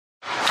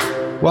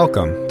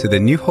Welcome to the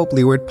New Hope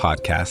Leeward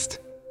podcast.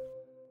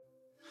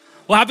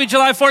 Well, happy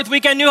July 4th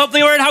weekend, New Hope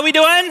Leeward. How we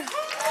doing?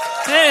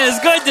 It is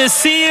good to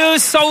see you.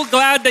 So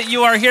glad that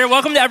you are here.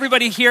 Welcome to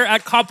everybody here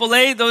at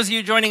Kapolei. Those of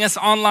you joining us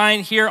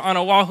online here on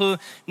Oahu,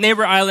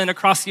 neighbor island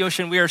across the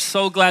ocean, we are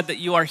so glad that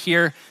you are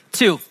here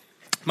too.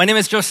 My name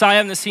is Josiah.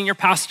 I'm the senior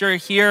pastor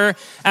here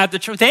at the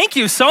church. Thank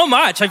you so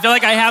much. I feel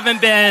like I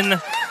haven't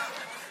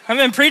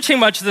been preaching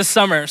much this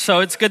summer, so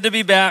it's good to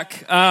be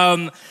back.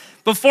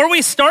 Before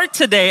we start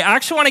today, I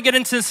actually want to get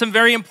into some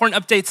very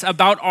important updates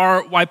about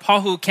our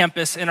Waipahu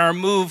campus and our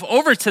move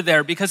over to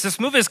there, because this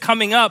move is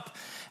coming up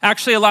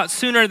actually a lot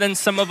sooner than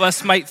some of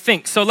us might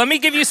think. So let me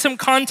give you some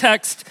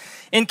context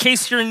in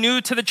case you're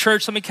new to the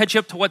church. Let me catch you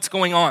up to what's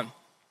going on.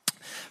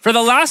 For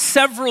the last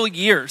several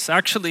years,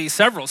 actually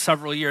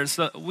several years,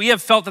 we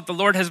have felt that the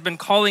Lord has been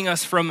calling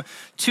us from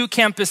two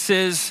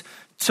campuses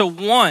to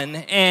one,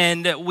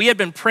 and we had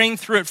been praying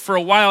through it for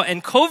a while,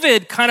 and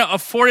COVID kind of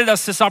afforded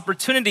us this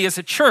opportunity as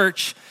a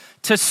church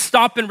to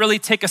stop and really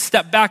take a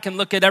step back and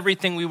look at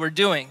everything we were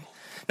doing.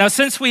 Now,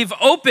 since we've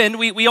opened,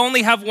 we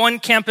only have one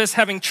campus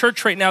having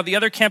church right now. The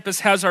other campus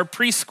has our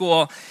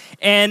preschool,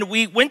 and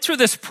we went through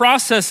this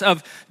process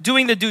of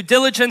doing the due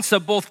diligence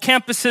of both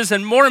campuses,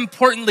 and more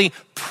importantly,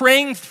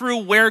 praying through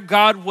where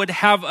God would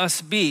have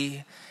us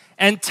be.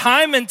 And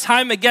time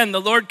again,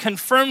 the Lord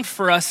confirmed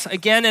for us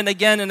again and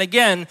again and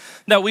again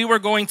that we were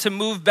going to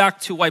move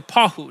back to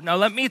Waipahu. Now,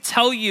 let me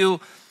tell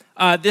you,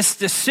 this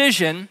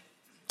decision,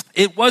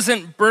 it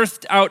wasn't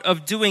birthed out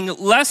of doing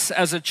less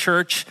as a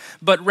church,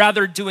 but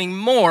rather doing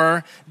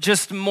more,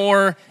 just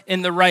more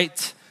in the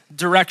right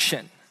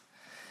direction.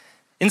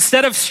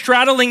 Instead of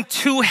straddling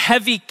two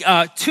heavy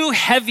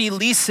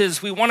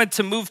leases, we wanted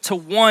to move to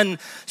one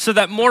so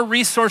that more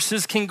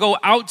resources can go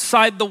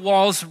outside the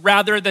walls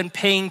rather than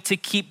paying to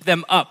keep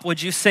them up.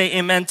 Would you say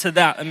amen to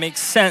that? It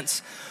makes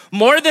sense.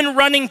 More than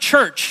running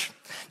church.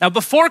 Now,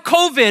 before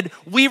COVID,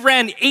 we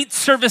ran 8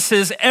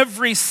 services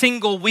every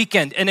single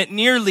weekend, and it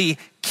nearly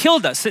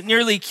killed us. It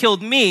nearly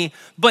killed me.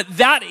 But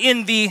that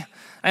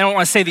I don't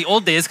want to say the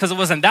old days because it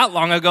wasn't that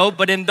long ago,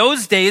 but in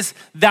those days,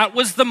 that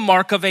was the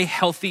mark of a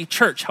healthy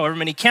church. However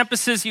many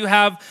campuses you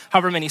have,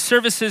 however many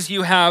services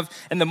you have,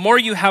 and the more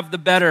you have, the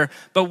better.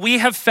 But we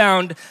have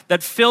found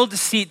that filled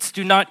seats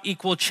do not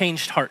equal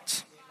changed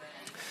hearts.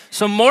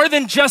 So more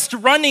than just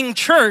running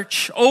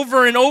church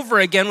over and over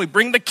again, we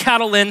bring the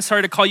cattle in,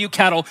 sorry to call you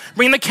cattle,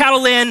 bring the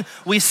cattle in,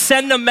 we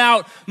send them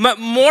out. But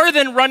more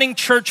than running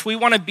church, we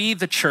want to be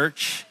the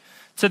church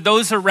to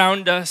those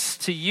around us,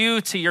 to you,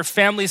 to your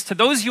families, to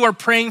those you are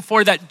praying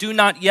for that do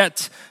not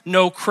yet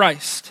know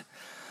Christ.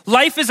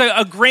 Life is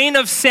a grain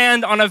of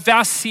sand on a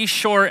vast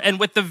seashore, and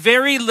with the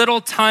very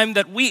little time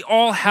that we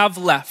all have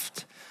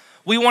left,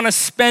 we want to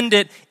spend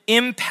it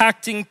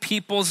impacting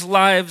people's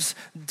lives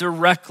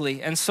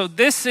directly. And so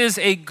this is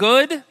a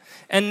good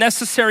and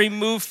necessary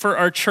move for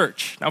our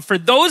church. Now, for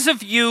those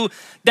of you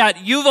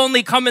that you've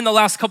only come in the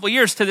last couple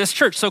years to this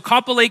church, so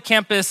Kapolei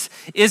campus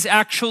is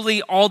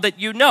actually all that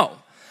you know.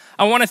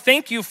 I want to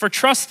thank you for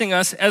trusting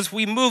us as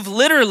we move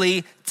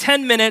literally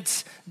 10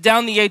 minutes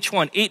down the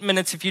H1, 8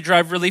 minutes if you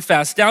drive really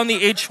fast, down the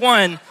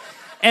H1.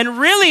 And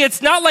really,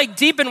 it's not like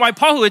deep in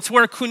Waipahu. It's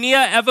where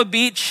Kunia, Ewa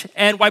Beach,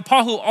 and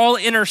Waipahu all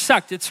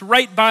intersect. It's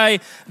right by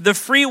the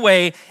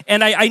freeway.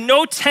 And I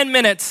know 10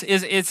 minutes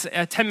is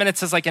 10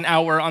 minutes is like an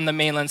hour on the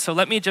mainland. So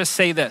let me just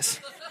say this.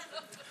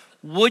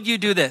 Would you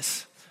do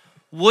this?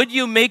 Would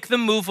you make the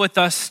move with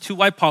us to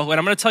Waipahu? And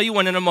I'm going to tell you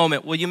when in a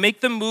moment. Will you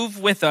make the move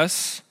with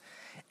us?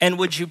 And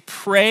would you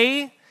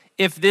pray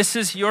if this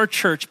is your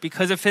church?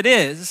 Because if it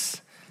is,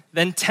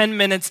 then 10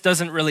 minutes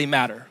doesn't really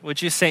matter.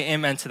 Would you say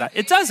amen to that?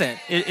 It doesn't.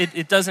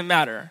 It doesn't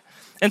matter.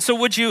 And so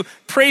would you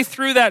pray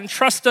through that and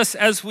trust us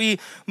as we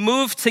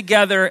move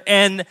together?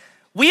 And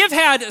we have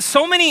had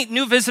so many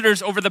new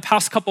visitors over the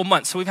past couple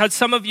months. So we've had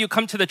some of you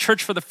come to the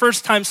church for the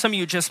first time. Some of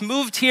you just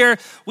moved here.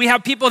 We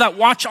have people that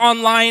watch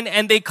online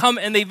and they come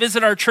and they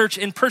visit our church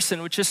in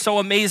person, which is so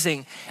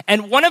amazing.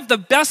 And one of the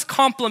best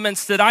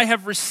compliments that I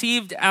have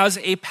received as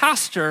a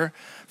pastor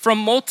from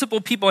multiple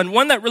people, and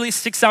one that really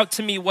sticks out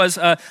to me was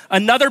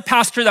another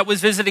pastor that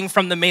was visiting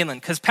from the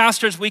mainland, because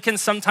pastors, we can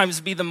sometimes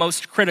be the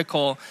most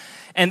critical.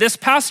 And this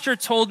pastor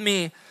told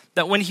me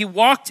that when he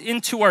walked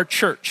into our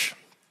church,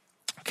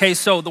 okay,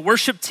 so the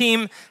worship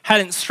team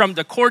hadn't strummed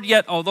a chord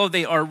yet, although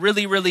they are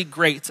really, really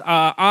great.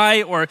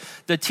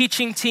 The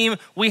teaching team,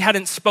 we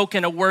hadn't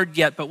spoken a word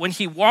yet. But when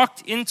he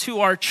walked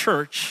into our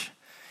church,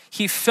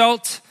 he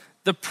felt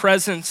the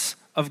presence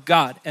of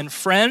God. And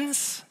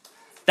friends,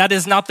 that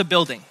is not the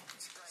building.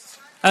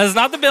 That is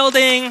not the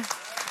building.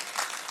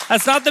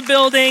 That's not the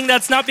building.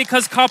 That's not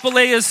because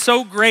Kapolei is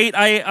so great.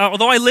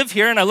 Although I live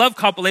here and I love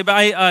Kapolei,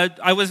 but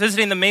I was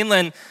visiting the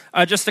mainland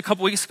just a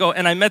couple weeks ago,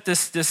 and I met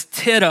this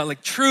Tita,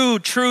 like true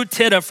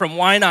Tita from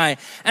Waianae,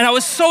 and I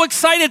was so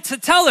excited to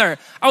tell her.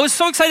 I was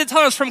from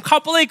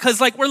Kapolei because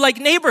we're like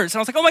neighbors. And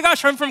I was like, oh my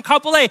gosh, I'm from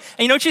Kapolei. And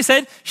you know what she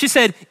said? She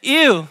said,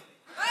 ew.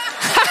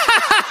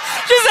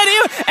 She said,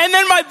 ew. And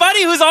then my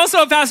buddy, who's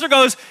also a pastor,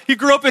 goes, he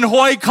grew up in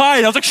Hawaii Kai.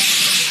 And I was like,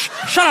 shh,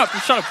 shut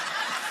up.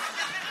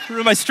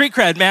 Ruined my street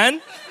cred,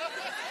 man.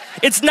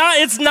 It's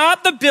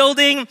not the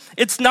building.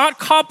 It's not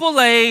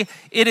Kapolei.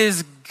 It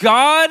is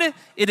God.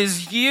 It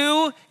is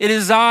you. It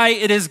is I.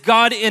 It is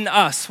God in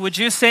us. Would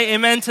you say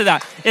amen to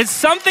that? It's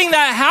something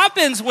that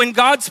happens when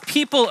God's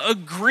people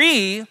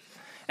agree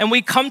and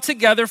we come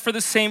together for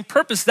the same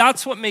purpose.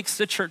 That's what makes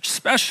the church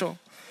special.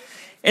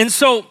 And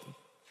so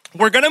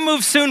we're going to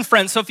move soon,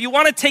 friends. So if you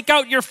want to take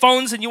out your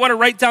phones and you want to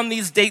write down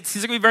these dates,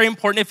 these are going to be very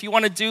important. If you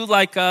want to do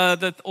like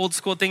the old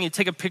school thing, you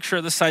take a picture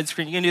of the side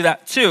screen, you can do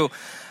that too.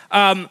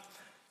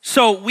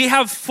 So we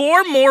have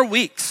 4 more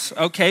weeks,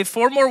 okay?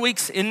 4 more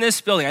weeks in this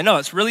building. I know,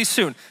 it's really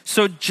soon.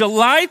 So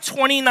July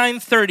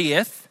 29th,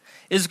 30th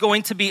is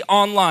going to be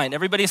online.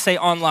 Everybody say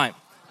online.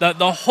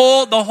 The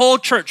whole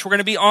church, we're going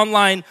to be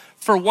online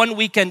for 1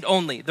 weekend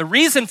only. The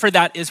reason for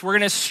that is we're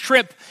going to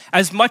strip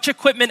as much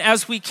equipment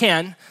as we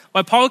can.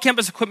 Waipahu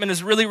campus equipment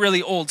is really,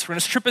 really old. So we're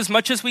going to strip as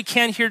much as we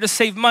can here to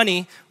save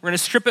money. We're going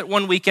to strip it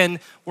 1 weekend.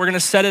 We're going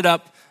to set it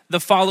up the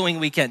following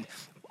weekend.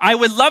 I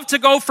would love to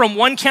go from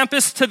one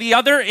campus to the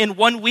other in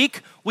 1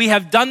 week. We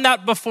have done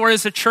that before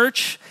as a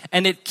church,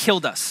 and it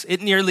killed us.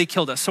 It nearly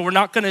killed us. So we're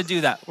not going to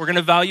do that. We're going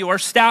to value our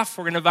staff.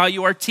 We're going to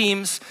value our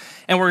teams,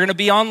 and we're going to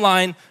be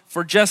online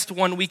for just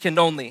 1 weekend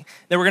only.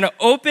 Then we're going to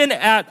open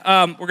at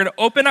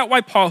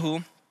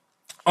Waipahu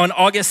on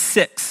August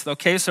 6th,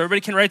 okay? So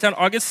everybody can write down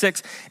August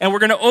 6th, and we're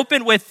going to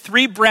open with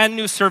 3 brand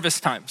new service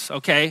times,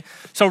 okay?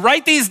 So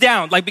write these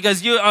down,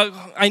 because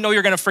I know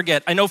you're going to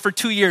forget. I know for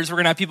 2 years we're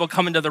going to have people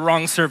coming to the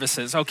wrong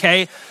services,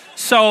 okay?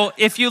 So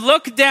if you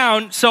look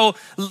down, so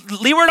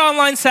Leeward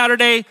Online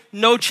Saturday,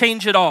 no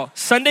change at all.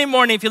 Sunday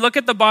morning, if you look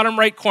at the bottom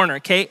right corner,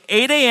 okay,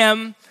 8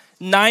 a.m.,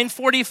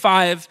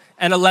 9:45,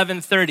 and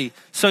 11:30.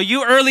 So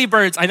you early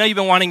birds, I know you've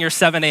been wanting your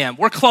 7 a.m.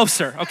 We're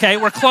closer, okay?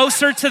 We're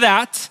closer to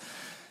that.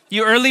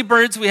 You early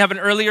birds, we have an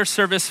earlier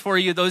service for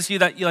you. Those of you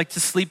that you like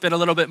to sleep in a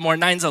little bit more,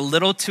 9's a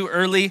little too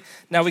early.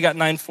 Now we got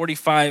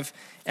 9:45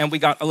 and we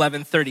got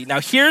 11:30. Now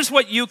here's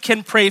what you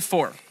can pray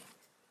for.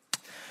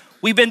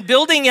 We've been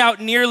building out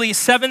nearly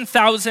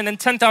 7,000 and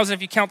 10,000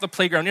 if you count the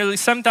playground, nearly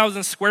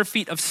 7,000 square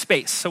feet of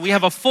space. So we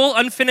have a full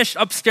unfinished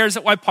upstairs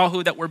at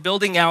Waipahu that we're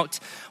building out.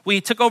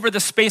 We took over the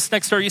space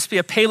next door. It used to be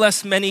a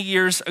Payless many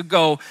years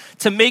ago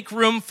to make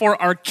room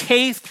for our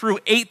K through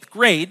 8th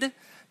grade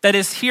that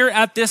is here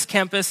at this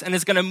campus and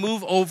is going to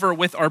move over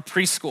with our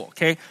preschool,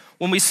 okay?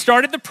 When we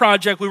started the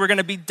project, we were going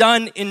to be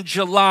done in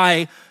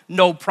July,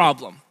 no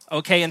problem,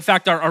 okay? In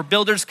fact, our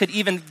builders could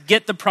even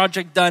get the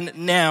project done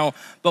now,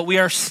 but we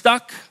are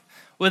stuck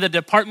with a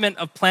Department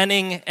of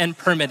Planning and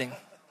Permitting.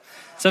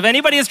 So if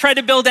anybody has tried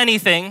to build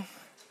anything,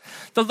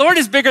 the Lord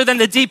is bigger than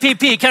the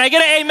DPP. Can I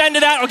get an amen to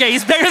that? Okay,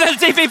 he's bigger than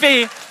the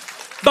DPP.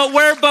 But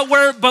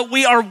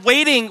we are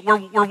waiting.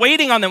 We're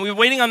waiting on them. We've been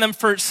waiting on them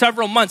for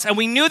several months, and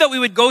we knew that we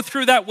would go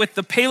through that with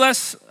the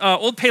Payless,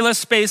 old Payless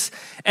space,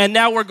 and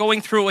now we're going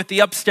through it with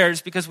the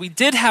upstairs because we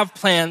did have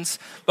plans,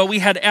 but we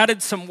had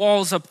added some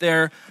walls up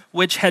there,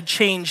 which had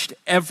changed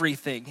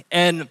everything.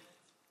 And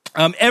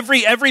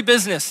every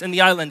business in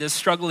the island is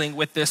struggling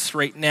with this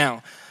right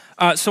now.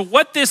 So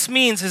what this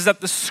means is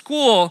that the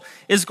school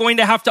is going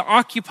to have to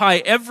occupy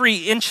every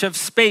inch of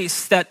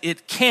space that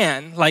it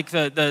can, like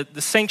the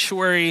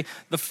sanctuary,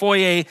 the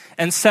foyer,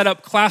 and set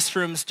up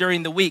classrooms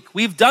during the week.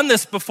 We've done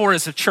this before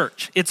as a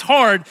church. It's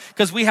hard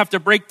because we have to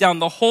break down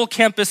the whole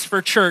campus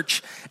for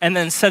church and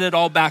then set it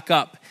all back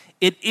up.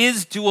 It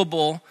is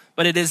doable,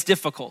 but it is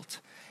difficult.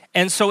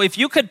 And so if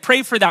you could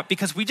pray for that,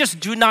 because we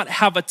just do not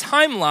have a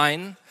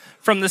timeline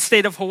from the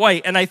state of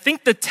Hawaii. And I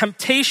think the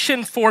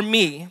temptation for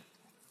me,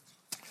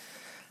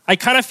 I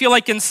kind of feel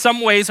like in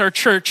some ways our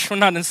church, well,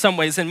 not in some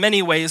ways, in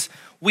many ways,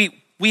 we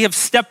have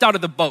stepped out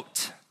of the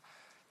boat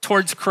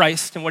towards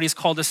Christ and what he's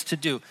called us to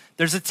do.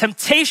 There's a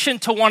temptation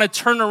to want to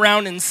turn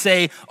around and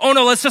say, oh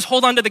no, let's just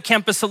hold on to the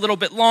campus a little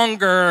bit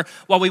longer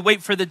while we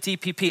wait for the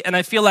DPP. And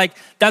I feel like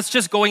that's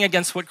just going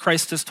against what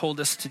Christ has told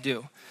us to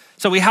do.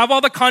 So we have all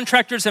the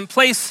contractors in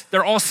place.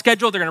 They're all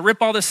scheduled. They're going to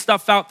rip all this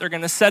stuff out. They're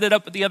going to set it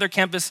up at the other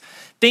campus.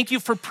 Thank you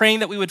for praying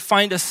that we would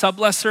find a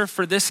sublessor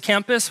for this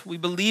campus. We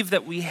believe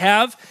that we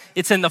have.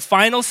 It's in the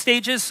final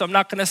stages, so I'm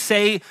not going to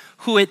say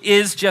who it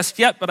is just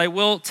yet, but I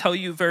will tell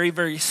you very,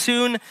 very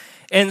soon.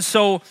 And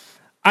so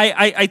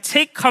I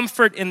take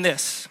comfort in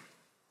this.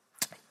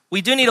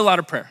 We do need a lot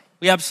of prayer.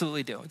 We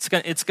absolutely do. It's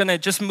going to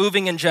just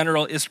moving in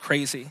general is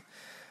crazy.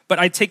 But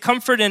I take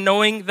comfort in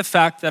knowing the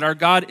fact that our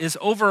God is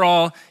over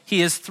all,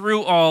 he is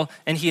through all,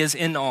 and he is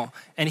in all.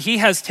 And he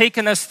has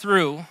taken us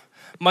through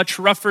much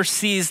rougher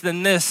seas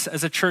than this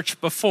as a church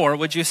before.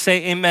 Would you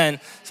say amen?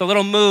 So a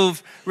little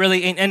move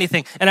really ain't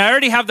anything. And I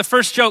already have the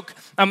first joke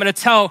I'm going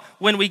to tell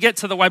when we get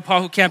to the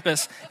Waipahu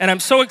campus. And I'm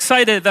so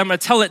excited that I'm going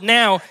to tell it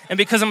now. And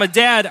because I'm a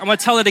dad, I'm going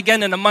to tell it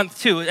again in a month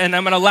too. And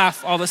I'm going to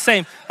laugh all the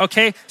same.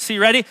 Okay, so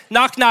you ready?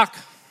 Knock, knock.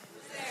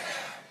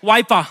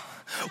 Waipa.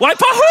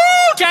 Waipahu!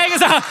 Okay, I'm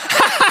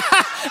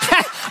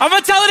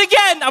going to tell it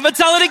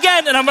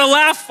again. And I'm going to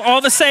laugh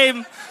all the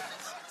same.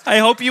 I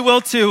hope you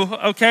will too,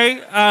 okay?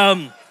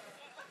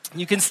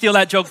 You can steal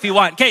that joke if you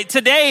want. Okay,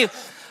 today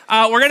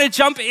we're going to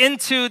jump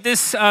into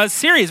this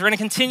series. We're going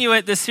to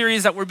continue this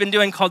series that we've been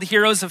doing called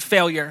Heroes of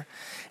Failure.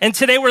 And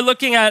today we're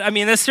looking at,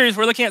 this series,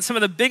 we're looking at some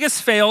of the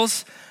biggest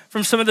fails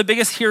from some of the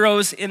biggest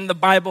heroes in the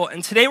Bible.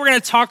 And today we're going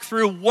to talk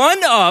through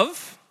one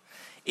of,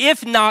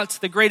 if not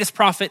the greatest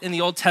prophet in the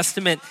Old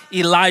Testament,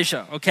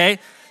 Elijah, okay?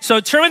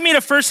 So turn with me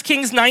to 1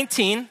 Kings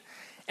 19.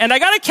 And I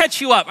got to catch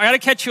you up.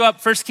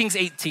 1 Kings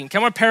 18. I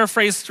want to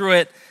paraphrase through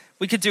it.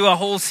 We could do a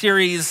whole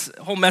series,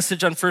 whole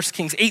message on 1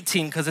 Kings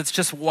 18 because it's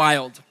just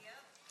wild.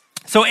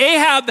 So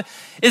Ahab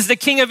is the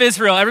king of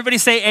Israel. Everybody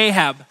say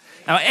Ahab.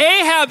 Now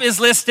Ahab is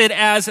listed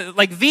as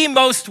like the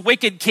most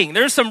wicked king.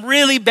 There's some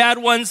really bad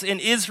ones in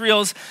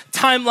Israel's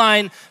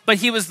timeline, but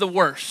he was the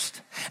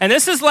worst. And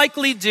this is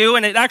likely due,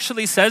 and it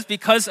actually says,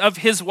 because of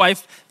his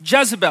wife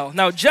Jezebel.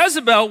 Now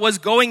Jezebel was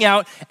going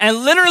out and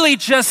literally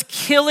just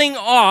killing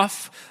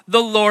off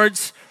the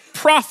Lord's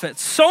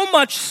prophets. So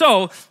much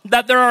so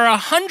that there are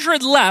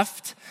 100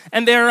 left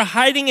and they're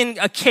hiding in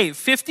a cave,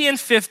 50 and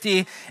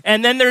 50.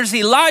 And then there's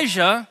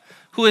Elijah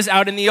who is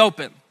out in the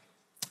open.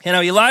 You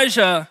know,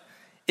 Elijah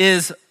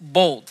is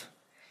bold.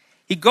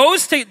 He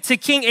goes to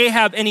King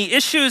Ahab and he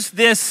issues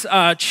this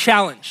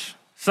challenge.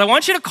 So I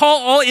want you to call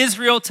all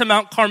Israel to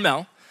Mount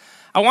Carmel.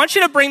 I want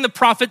you to bring the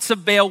prophets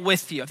of Baal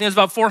with you. I think it's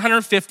about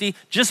 450.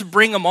 Just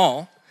bring them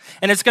all.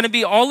 And it's going to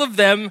be all of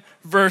them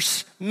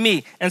versus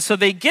me. And so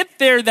they get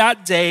there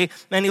that day,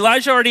 and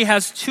Elijah already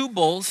has 2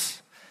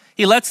 bulls.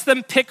 He lets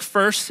them pick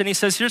first, and he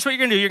says, here's what you're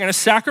going to do. You're going to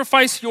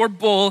sacrifice your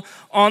bull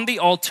on the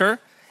altar,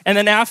 and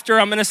then after,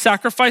 I'm going to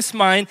sacrifice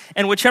mine,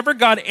 and whichever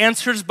God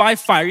answers by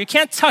fire, you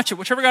can't touch it.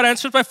 Whichever God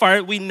answers by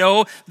fire, we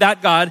know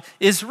that God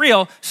is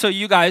real, so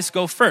you guys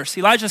go first.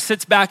 Elijah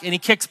sits back, and he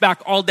kicks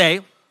back all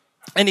day,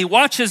 and he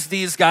watches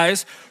these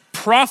guys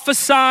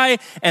prophesy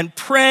and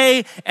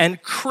pray and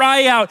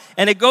cry out.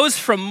 And it goes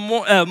from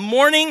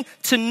morning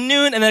to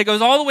noon, and then it goes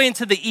all the way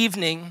into the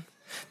evening.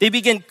 They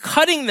begin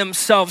cutting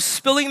themselves,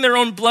 spilling their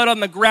own blood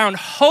on the ground,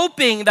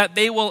 hoping that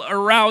they will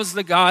arouse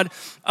the god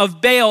of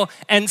Baal,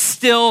 and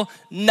still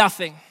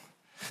nothing.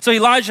 So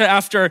Elijah,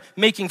 after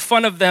making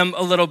fun of them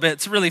a little bit,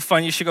 it's really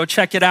fun, you should go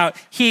check it out.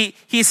 He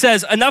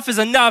says, enough is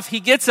enough. He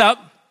gets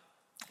up.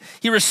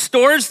 He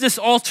restores this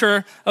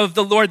altar of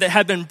the Lord that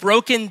had been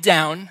broken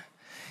down.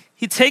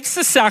 He takes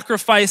the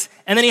sacrifice,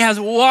 and then he has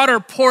water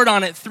poured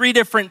on it 3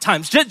 different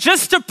times,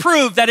 just to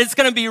prove that it's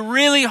going to be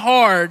really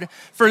hard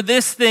for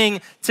this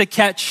thing to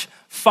catch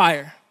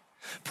fire.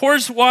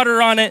 Pours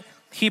water on it.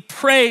 He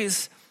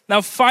prays.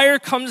 Now fire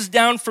comes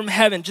down from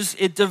heaven.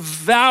 It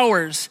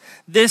devours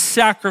this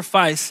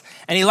sacrifice.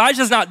 And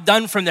Elijah's not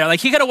done from there.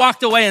 Like, he could have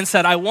walked away and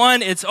said, I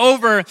won, it's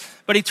over.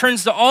 But he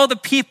turns to all the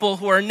people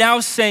who are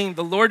now saying,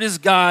 the Lord is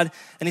God.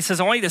 And he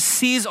says, I want you to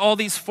seize all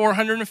these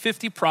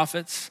 450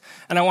 prophets,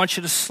 and I want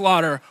you to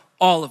slaughter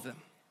all of them.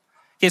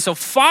 Okay, so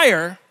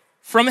fire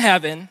from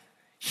heaven,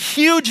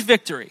 huge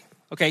victory.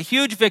 Okay,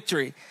 huge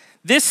victory.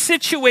 This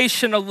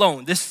situation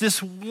alone,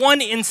 this one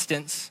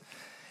instance,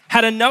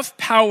 had enough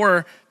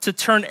power to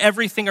turn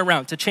everything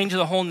around, to change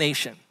the whole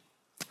nation.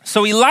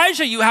 So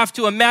Elijah, you have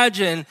to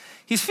imagine,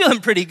 he's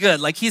feeling pretty good.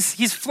 Like,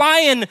 he's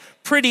flying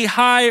pretty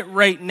high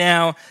right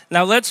now.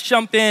 Now let's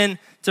jump in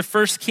to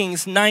 1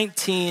 Kings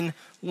 19,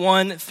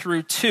 1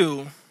 through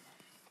 2.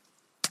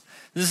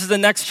 This is the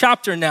next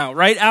chapter now,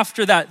 right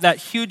after that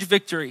huge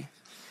victory.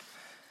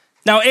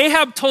 Now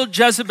Ahab told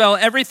Jezebel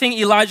everything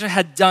Elijah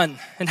had done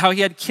and how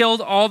he had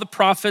killed all the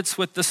prophets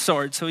with the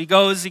sword. So he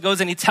goes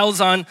and he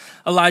tells on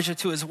Elijah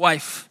to his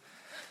wife.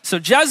 So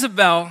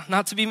Jezebel,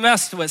 not to be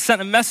messed with,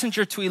 sent a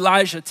messenger to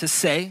Elijah to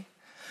say,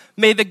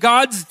 may the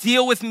gods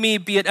deal with me,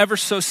 be it ever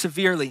so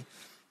severely,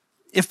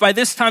 if by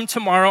this time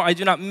tomorrow I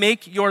do not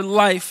make your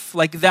life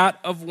like that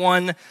of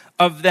one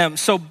of them.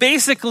 So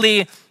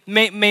basically,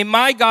 may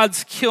my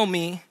gods kill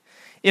me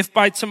if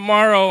by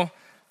tomorrow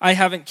I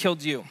haven't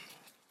killed you.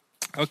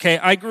 Okay,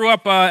 I grew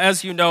up,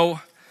 as you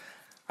know,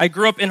 I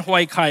grew up in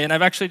Hawaii Kai, and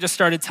I've actually just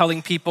started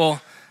telling people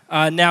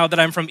now that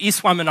I'm from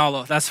East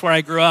Waimanalo. That's where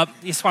I grew up,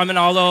 East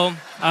Waimanalo.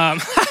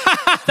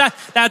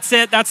 That's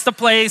it, that's the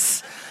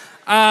place.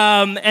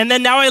 And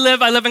then now I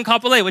live in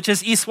Kapolei, which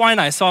is East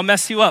Waianae, so I'll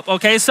mess you up,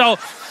 okay? So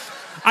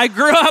I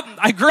grew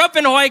up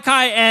in Hawaii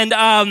Kai, and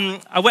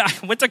I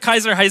went to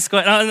Kaiser High School,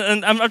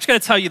 and I'm just gonna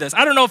tell you this.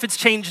 I don't know if it's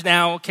changed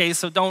now, okay?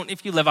 So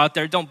if you live out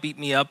there, don't beat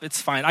me up,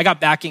 it's fine. I got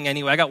backing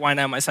anyway, I got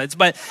Waianae on my sides,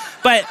 but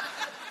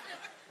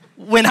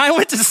when I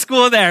went to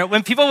school there,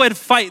 when people would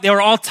fight, they were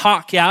all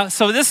talk, yeah?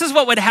 So this is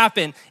what would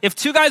happen. If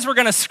 2 guys were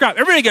gonna scrap,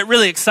 everybody would get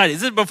really excited.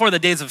 This is before the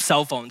days of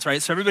cell phones,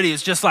 right? So everybody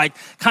was just like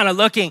kind of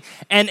looking,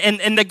 and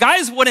the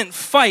guys wouldn't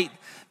fight.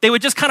 They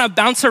would just kind of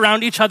bounce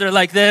around each other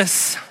like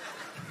this.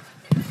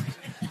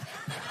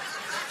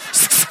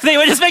 They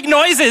would just make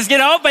noises,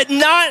 but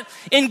not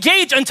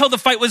engage until the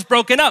fight was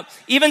broken up.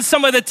 Even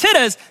some of the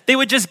tittas, they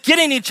would just get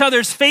in each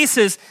other's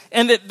faces,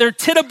 and their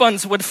titta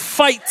buns would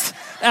fight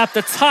at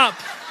the top.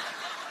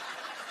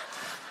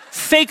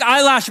 Fake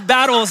eyelash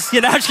battles,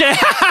 Don't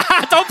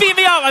beat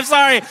me up, I'm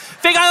sorry.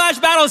 Fake eyelash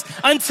battles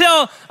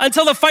until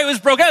the fight was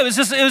broken up.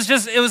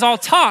 It was all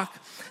talk.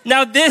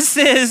 Now this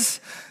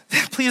is,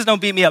 please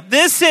don't beat me up.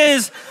 This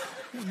is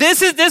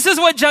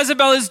what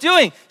Jezebel is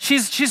doing.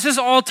 She's just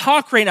all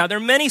talk right now. There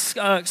are many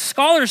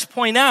scholars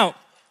point out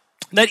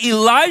that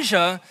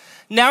Elijah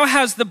now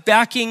has the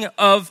backing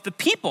of the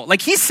people.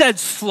 Like he said,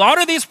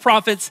 slaughter these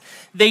prophets,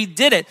 they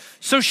did it.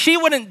 So she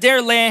wouldn't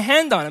dare lay a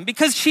hand on him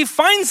because she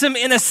finds him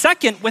in a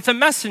second with a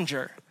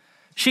messenger.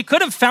 She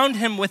could have found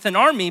him with an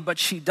army, but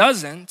she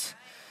doesn't.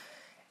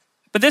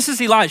 But this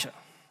is Elijah.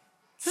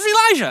 This is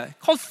Elijah,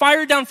 called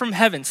fire down from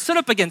heaven, stood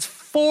up against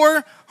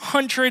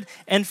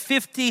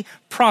 450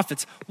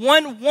 prophets.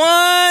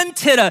 One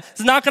titta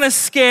is not gonna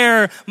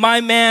scare my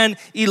man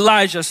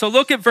Elijah. So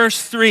look at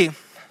verse 3.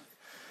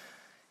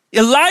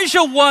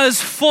 Elijah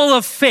was full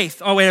of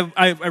faith. Oh wait,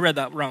 I read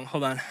that wrong,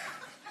 hold on.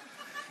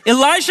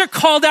 Elijah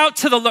called out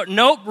to the Lord.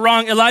 Nope,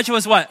 wrong. Elijah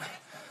was what?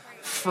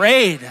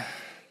 Afraid.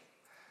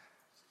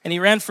 And he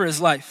ran for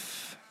his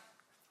life.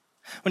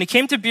 When he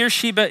came to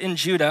Beersheba in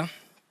Judah,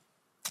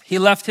 he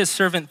left his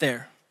servant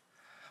there,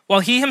 while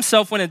he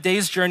himself went a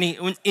day's journey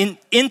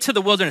into the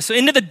wilderness. So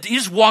he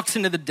just walks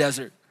into the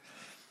desert.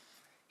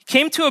 He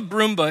came to a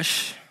broom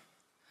bush,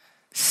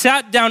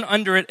 sat down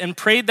under it, and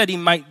prayed that he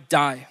might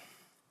die.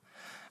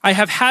 I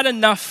have had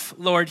enough,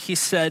 Lord, he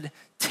said.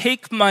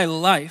 Take my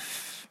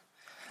life.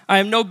 I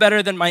am no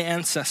better than my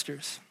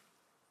ancestors.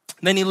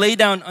 Then he lay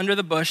down under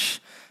the bush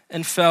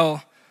and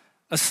fell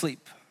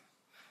asleep.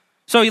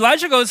 So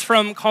Elijah goes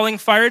from calling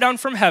fire down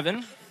from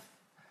heaven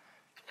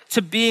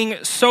to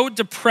being so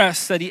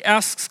depressed that he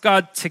asks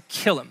God to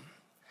kill him.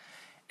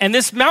 And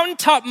this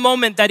mountaintop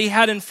moment that he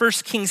had in 1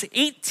 Kings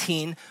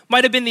 18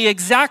 might have been the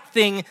exact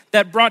thing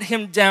that brought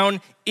him down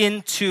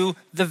into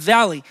the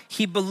valley.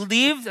 He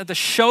believed at the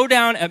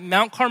showdown at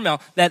Mount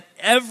Carmel that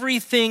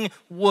everything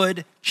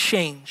would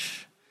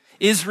change.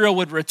 Israel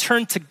would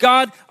return to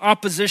God,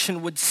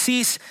 opposition would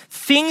cease,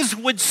 things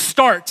would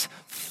start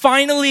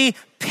finally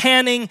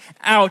panning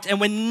out. And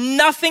when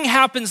nothing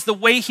happens the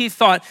way he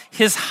thought,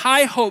 his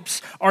high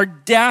hopes are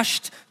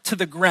dashed to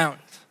the ground.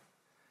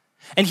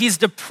 And he's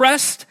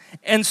depressed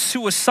and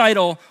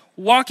suicidal,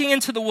 walking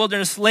into the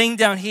wilderness, laying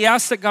down. He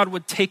asked that God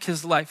would take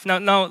his life.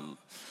 Now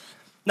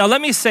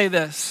let me say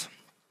this.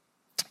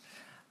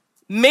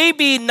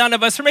 Maybe none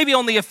of us, or maybe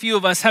only a few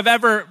of us, have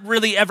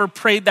ever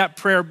prayed that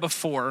prayer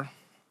before.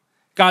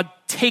 God,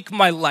 take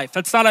my life.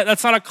 That's not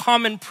a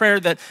common prayer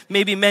that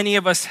maybe many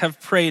of us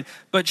have prayed,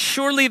 but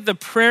surely the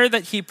prayer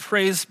that he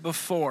prays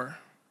before,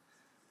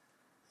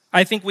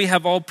 I think we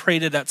have all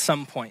prayed it at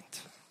some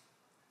point.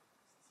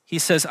 He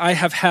says, I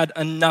have had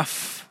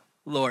enough,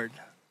 Lord.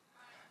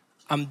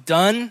 I'm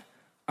done.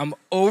 I'm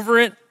over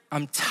it.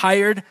 I'm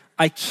tired.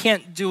 I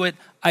can't do it.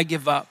 I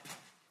give up.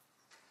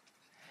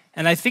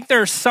 And I think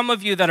there are some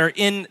of you that are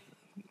in,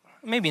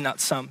 maybe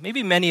not some,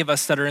 maybe many of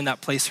us that are in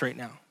that place right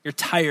now. You're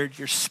tired,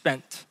 you're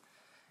spent.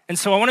 And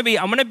so I'm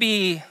gonna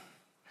be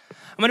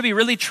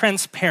really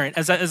transparent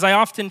as I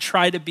often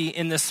try to be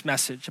in this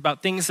message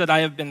about things that I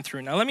have been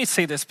through. Now let me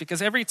say this,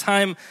 because every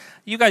time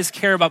you guys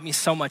care about me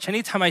so much,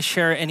 anytime I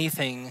share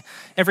anything,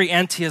 every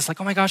auntie is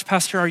like, oh my gosh,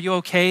 Pastor, are you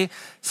okay?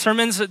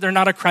 Sermons, they're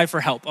not a cry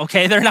for help,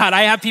 okay? They're not.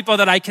 I have people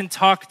that I can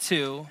talk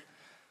to.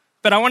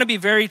 But I wanna be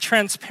very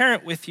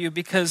transparent with you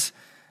because,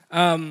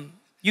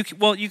 you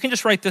can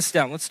just write this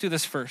down. Let's do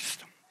this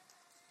first.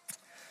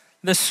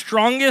 The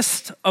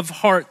strongest of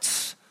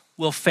hearts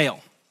will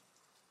fail.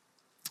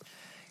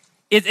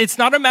 It's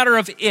not a matter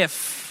of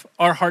if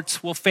our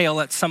hearts will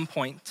fail at some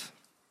point.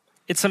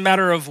 It's a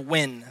matter of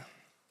when.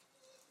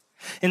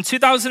 In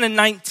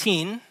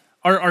 2019,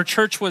 our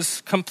church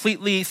was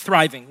completely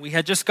thriving. We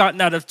had just gotten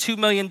out of $2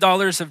 million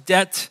of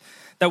debt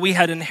that we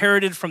had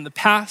inherited from the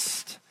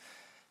past.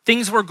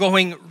 Things were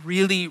going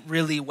really,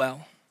 really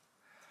well.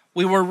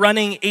 We were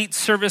running 8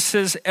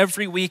 services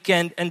every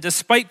weekend, and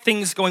despite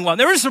things going well,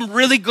 there were some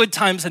really good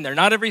times in there.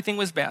 Not everything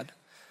was bad.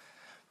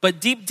 But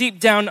deep, deep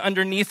down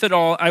underneath it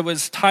all, I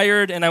was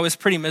tired and I was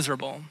pretty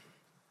miserable.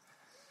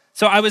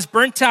 So I was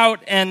burnt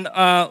out, and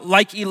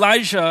like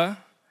Elijah,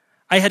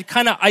 I had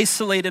kind of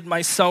isolated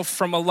myself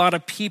from a lot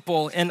of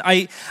people, and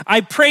I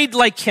prayed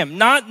like him.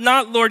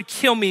 Not Lord,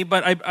 kill me,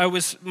 but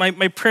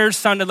my prayers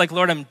sounded like,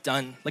 Lord, I'm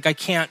done. Like I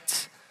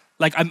can't,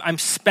 like I'm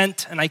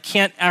spent and I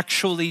can't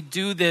actually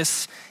do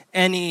this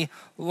any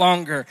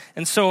longer.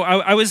 And so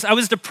I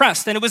was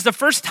depressed. And it was the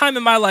first time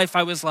in my life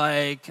I was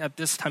like, at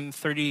this time I'm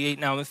 38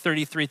 now, I'm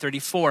 33,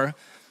 34. It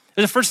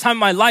was the first time in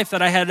my life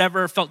that I had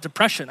ever felt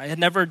depression. I had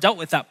never dealt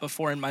with that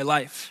before in my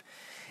life.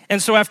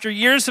 And so after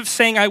years of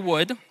saying I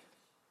would,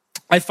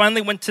 I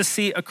finally went to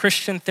see a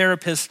Christian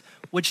therapist,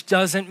 which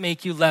doesn't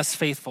make you less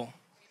faithful. Amen.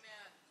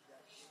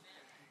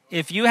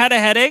 If you had a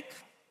headache,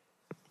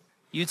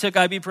 you took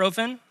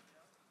ibuprofen,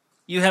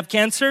 you have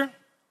cancer,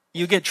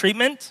 you get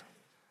treatment,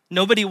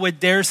 nobody would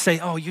dare say,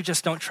 oh, you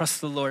just don't trust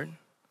the Lord.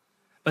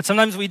 But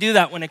sometimes we do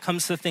that when it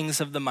comes to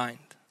things of the mind.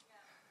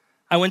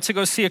 I went to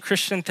go see a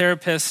Christian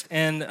therapist,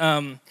 and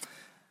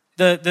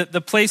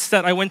the place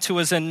that I went to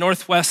was in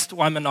Northwest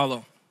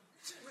Waimanalo.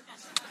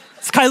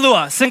 It's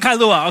Kailua, it's in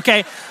Kailua,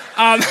 okay?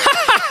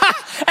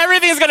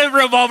 Everything's gonna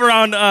revolve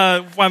around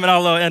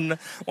Waimanalo and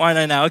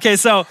Waianae now. Okay,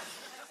 so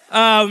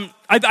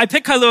I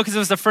picked Kailua because it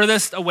was the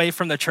furthest away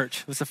from the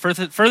church. It was the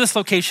furthest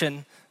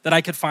location that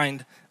I could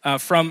find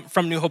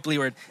from New Hope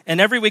Leeward. And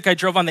every week I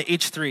drove on the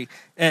H3.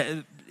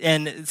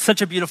 it's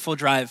such a beautiful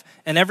drive.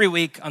 And every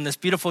week on this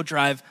beautiful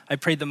drive, I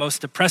prayed the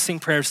most depressing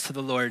prayers to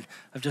the Lord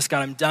of just,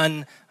 God, I'm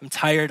done, I'm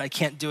tired, I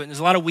can't do it. And there's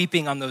a lot of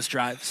weeping on those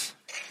drives.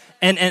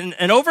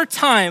 And over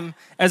time,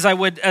 as I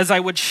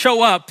would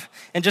show up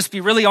and just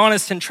be really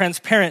honest and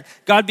transparent,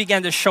 God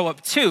began to show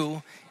up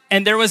too.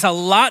 And there was a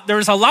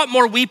lot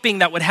more weeping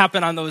that would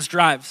happen on those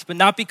drives, but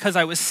not because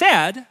I was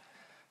sad,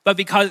 but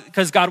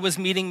because God was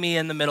meeting me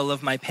in the middle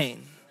of my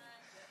pain.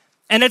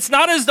 And it's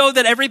not as though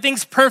that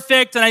everything's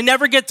perfect and I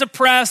never get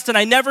depressed and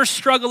I never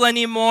struggle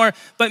anymore.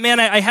 But man,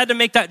 I had to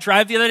make that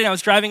drive the other day. I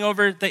was driving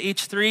over the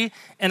H3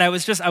 and I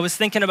was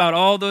thinking about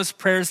all those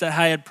prayers that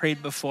I had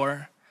prayed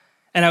before.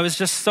 And I was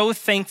just so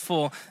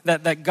thankful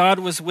that God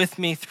was with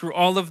me through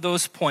all of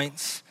those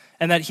points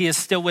and that he is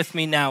still with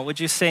me now. Would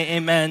you say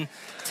amen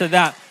to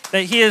that?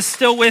 That he is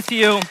still with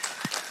you.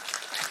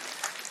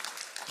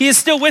 He is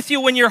still with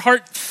you when your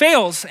heart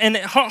fails, and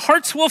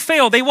hearts will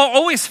fail. They will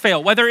always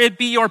fail, whether it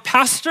be your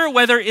pastor,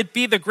 whether it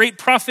be the great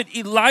prophet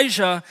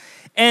Elijah.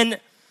 And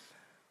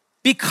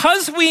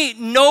because we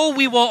know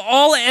we will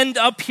all end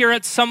up here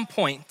at some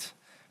point,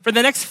 for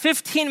the next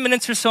 15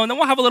 minutes or so, and then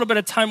we'll have a little bit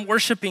of time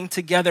worshiping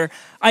together,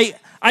 I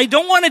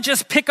don't want to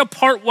just pick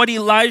apart what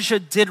Elijah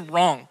did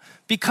wrong,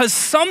 because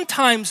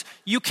sometimes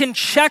you can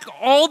check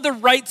all the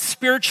right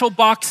spiritual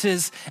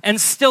boxes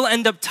and still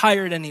end up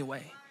tired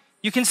anyway.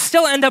 You can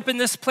still end up in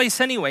this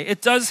place anyway.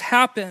 It does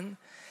happen.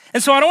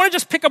 And so I don't want to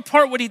just pick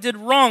apart what he did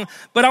wrong,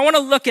 but I want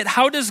to look at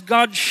how does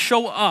God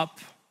show up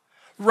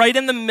right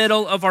in the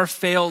middle of our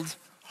failed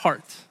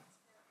heart.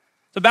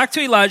 So back to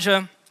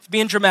Elijah. He's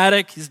being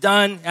dramatic. He's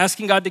done,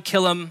 asking God to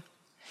kill him.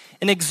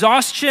 In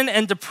exhaustion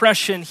and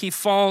depression, he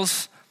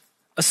falls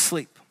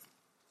asleep.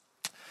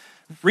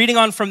 Reading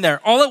on from there.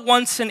 All at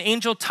once, an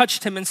angel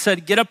touched him and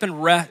said, get up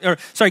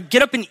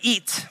and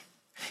eat.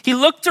 He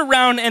looked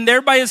around, and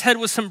there by his head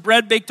was some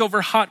bread baked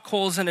over hot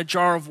coals and a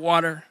jar of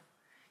water.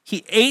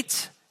 He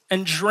ate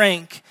and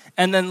drank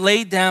and then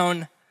lay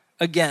down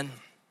again.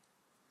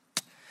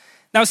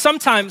 Now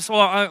sometimes,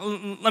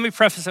 let me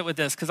preface it with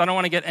this because I don't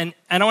want to get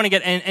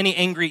any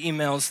angry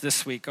emails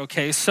this week,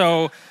 okay?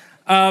 So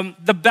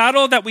the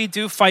battle that we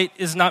do fight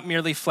is not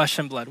merely flesh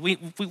and blood.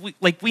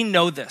 We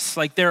know this.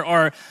 Like there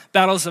are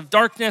battles of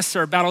darkness,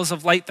 there are battles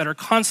of light that are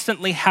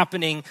constantly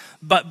happening,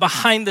 but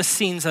behind the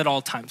scenes at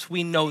all times.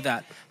 We know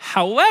that.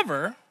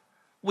 However,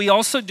 we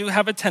also do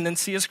have a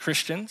tendency as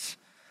Christians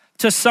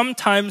to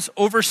sometimes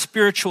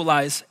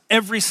over-spiritualize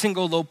every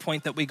single low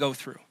point that we go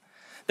through.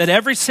 That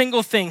every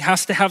single thing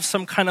has to have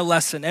some kind of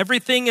lesson.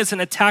 Everything is an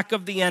attack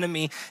of the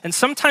enemy. And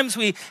sometimes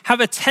we have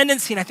a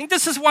tendency, and I think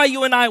this is why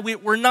you and I,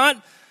 we're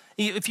not,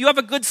 if you have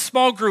a good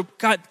small group,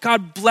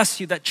 God bless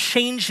you, that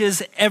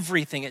changes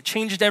everything. It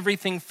changed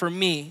everything for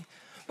me.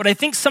 But I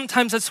think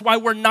sometimes that's why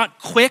we're not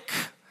quick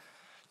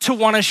to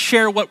want to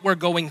share what we're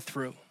going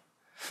through.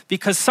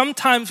 Because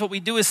sometimes what we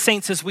do as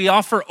saints is we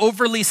offer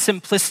overly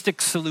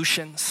simplistic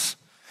solutions.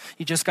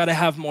 You just got to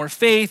have more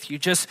faith. You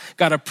just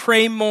got to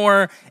pray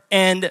more.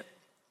 And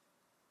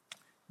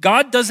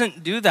God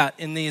doesn't do that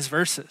in these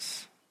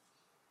verses.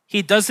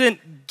 He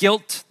doesn't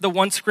guilt the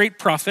once great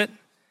prophet.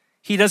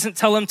 He doesn't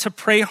tell him to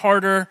pray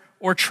harder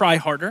or try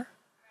harder.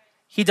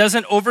 He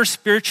doesn't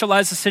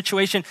over-spiritualize the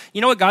situation.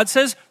 You know what God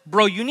says?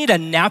 Bro, you need a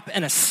nap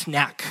and a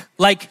snack.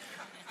 Like,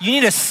 you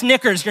need a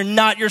Snickers. You're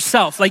not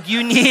yourself. Like,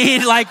 you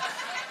need, like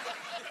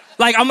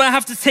I'm going to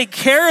have to take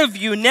care of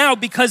you now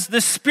because the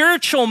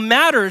spiritual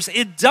matters.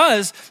 It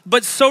does,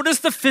 but so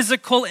does the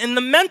physical and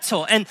the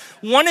mental. And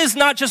one is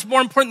not just more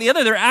important than the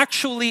other. They're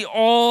actually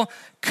all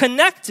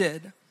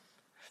connected.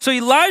 So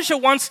Elijah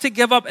wants to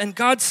give up, and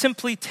God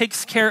simply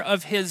takes care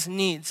of his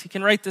needs. You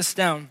can write this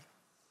down.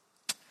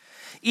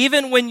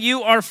 Even when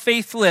you are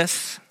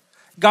faithless,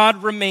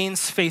 God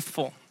remains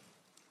faithful.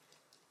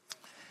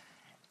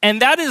 And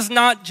that is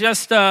not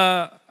just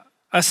a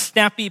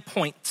snappy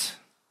point.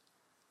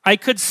 I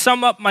could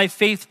sum up my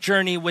faith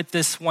journey with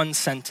this one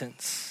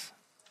sentence.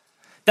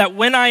 That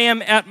when I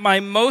am at my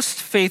most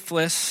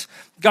faithless,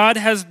 God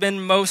has been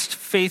most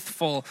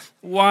faithful.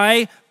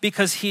 Why?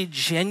 Because he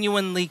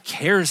genuinely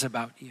cares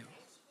about you.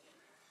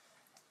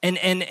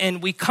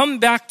 And we come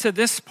back to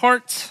this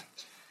part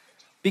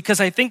because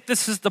I think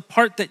this is the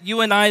part that you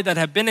and I that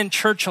have been in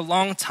church a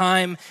long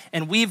time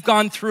and we've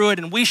gone through it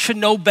and we should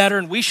know better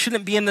and we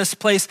shouldn't be in this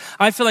place.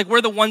 I feel like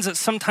we're the ones that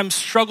sometimes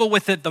struggle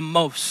with it the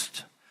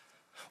most.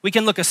 We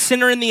can look a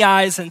sinner in the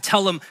eyes and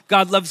tell him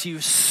God loves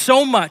you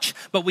so much,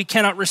 but we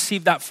cannot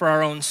receive that for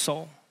our own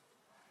soul.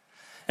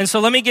 And so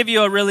let me give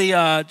you a really,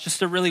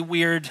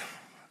 weird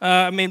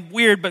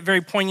but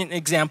very poignant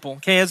example.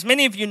 Okay, as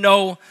many of you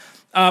know,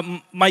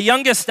 my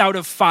youngest out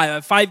of five, I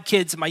have 5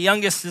 kids. My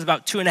youngest is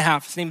about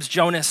 2.5. His name's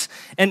Jonas.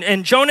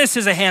 And Jonas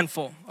is a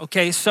handful,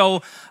 okay?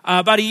 So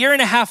about a year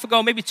and a half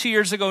ago, maybe 2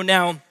 years ago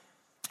now,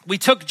 we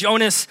took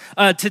Jonas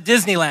to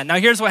Disneyland. Now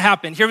here's what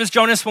happened. Here was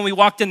Jonas when we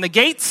walked in the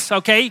gates,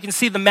 okay? You can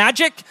see the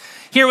magic.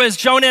 Here was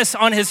Jonas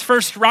on his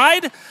first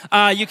ride.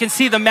 You can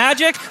see the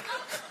magic.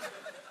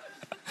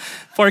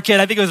 Poor kid,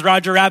 I think it was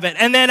Roger Rabbit.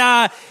 And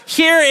then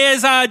here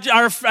is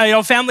our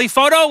family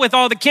photo with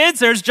all the kids.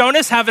 There's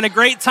Jonas having a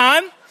great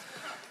time.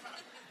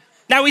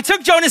 Now, we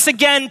took Jonas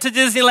again to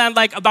Disneyland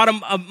like about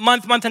a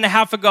month and a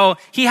half ago.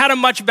 He had a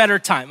much better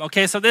time,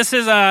 okay? So this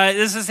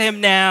is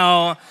him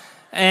now.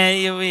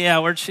 And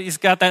yeah, he's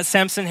got that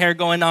Samson hair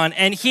going on.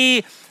 And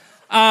he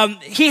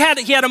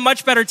had a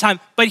much better time.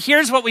 But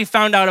here's what we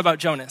found out about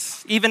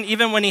Jonas,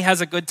 even when he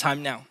has a good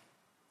time now.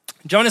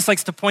 Jonas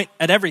likes to point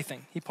at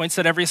everything. He points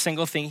at every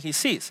single thing he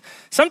sees.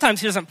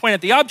 Sometimes he doesn't point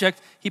at the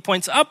object, he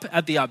points up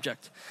at the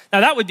object. Now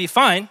that would be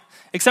fine,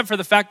 except for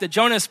the fact that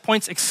Jonas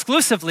points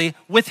exclusively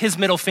with his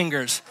middle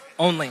fingers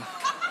only.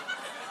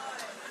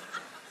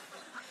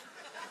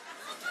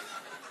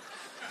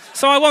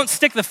 So I won't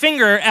stick the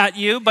finger at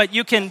you, but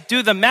you can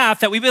do the math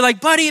that we'd be like,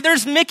 buddy,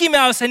 there's Mickey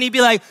Mouse. And he'd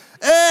be like,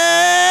 the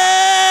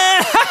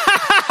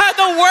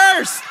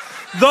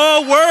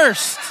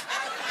worst.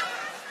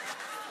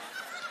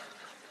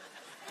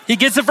 He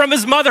gets it from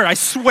his mother. I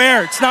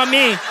swear, it's not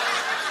me.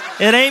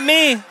 It ain't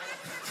me.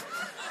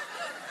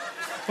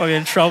 I'll be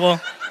in trouble.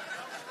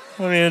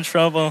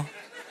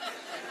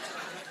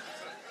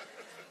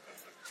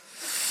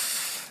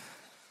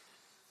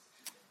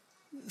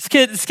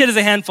 This kid is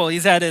a handful.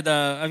 He's added,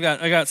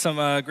 I got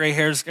some gray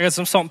hairs. I got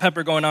some salt and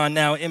pepper going on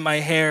now in my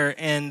hair.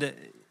 And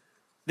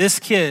this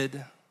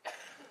kid,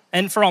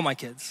 and for all my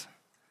kids,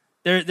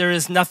 there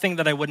is nothing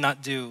that I would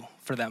not do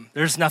for them.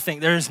 There is nothing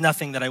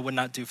that I would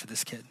not do for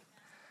this kid.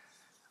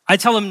 I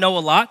tell him no a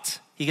lot.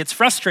 He gets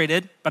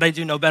frustrated, but I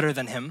do know better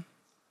than him.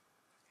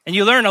 And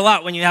you learn a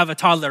lot when you have a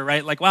toddler,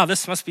 right? Like, wow,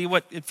 this must be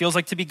what it feels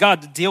like to be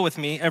God, to deal with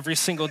me every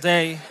single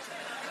day.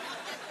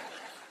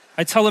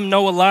 I tell him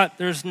no a lot.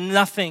 There's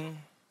nothing.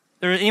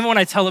 Even when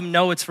I tell him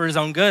no, it's for his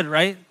own good,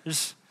 right?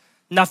 There's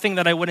nothing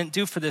that I wouldn't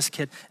do for this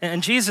kid.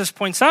 And Jesus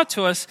points out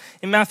to us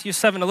in Matthew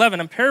 7:11,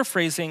 I'm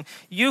paraphrasing,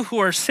 you who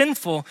are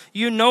sinful,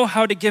 you know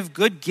how to give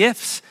good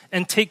gifts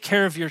and take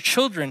care of your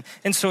children.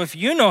 And so if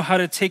you know how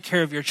to take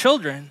care of your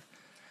children,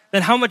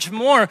 then how much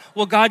more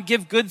will God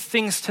give good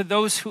things to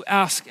those who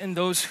ask and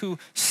those who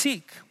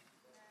seek?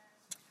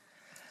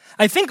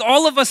 I think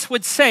all of us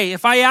would say,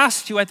 if I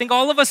asked you,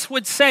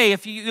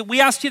 if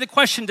we asked you the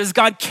question, does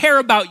God care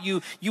about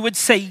you? You would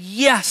say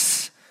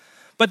yes.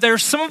 But there are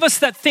some of us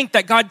that think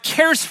that God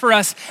cares for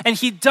us, and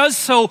he does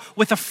so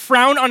with a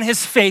frown on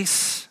his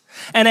face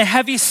and a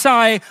heavy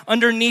sigh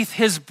underneath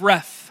his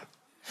breath.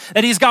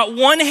 That he's got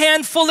one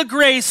hand full of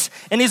grace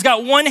and he's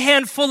got one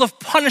hand full of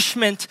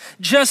punishment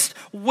just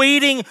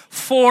waiting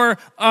for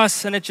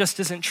us, and it just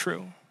isn't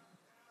true.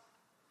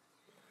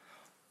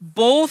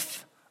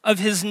 Both of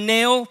his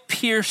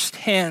nail-pierced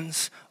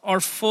hands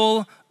are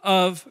full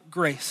of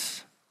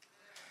grace.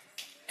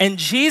 And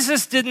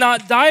Jesus did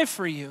not die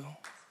for you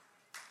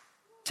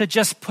to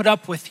just put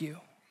up with you.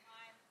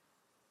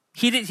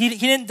 He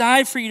didn't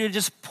die for you to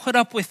just put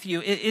up with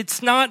you.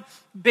 It's not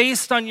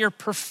based on your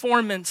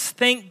performance.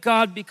 Thank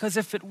God, because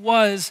if it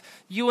was,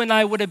 you and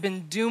I would have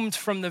been doomed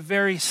from the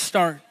very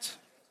start.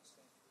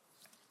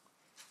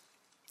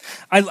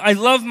 I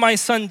love my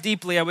son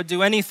deeply. I would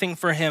do anything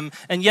for him,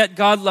 and yet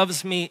God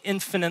loves me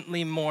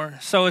infinitely more.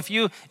 So if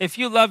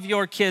you love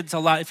your kids a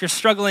lot, if you're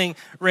struggling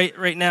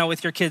right now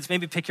with your kids,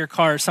 maybe pick your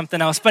car or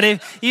something else.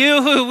 But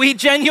we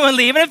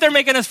genuinely, even if they're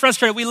making us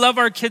frustrated, we love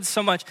our kids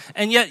so much,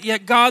 and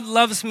yet God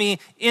loves me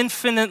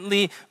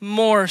infinitely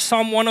more.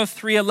 Psalm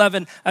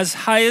 103:11, as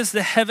high as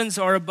the heavens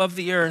are above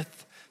the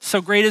earth,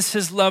 so great is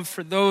his love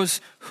for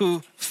those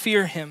who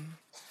fear him.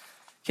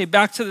 Okay,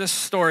 back to this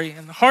story.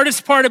 And the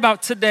hardest part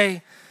about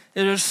today,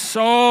 there's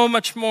so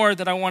much more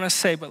that I want to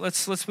say, but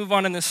let's move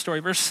on in this story.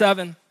 Verse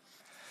 7.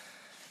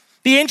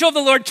 The angel of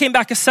the Lord came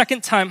back a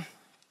second time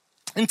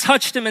and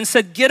touched him and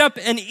said, get up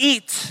and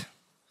eat.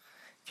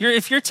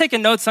 If you're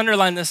taking notes,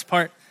 underline this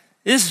part.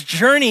 This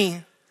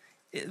journey,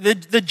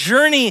 the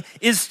journey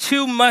is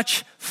too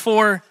much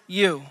for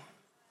you.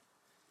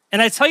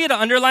 And I tell you to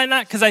underline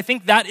that because I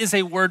think that is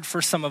a word for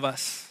some of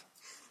us.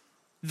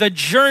 The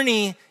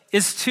journey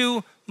is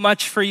too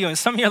much for you. And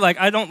some of you are like,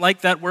 I don't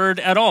like that word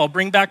at all.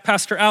 Bring back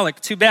Pastor Alec.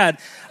 Too bad.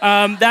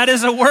 That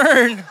is a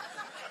word.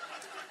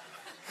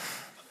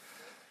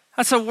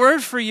 That's a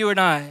word for you and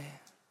I.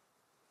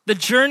 The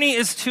journey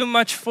is too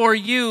much for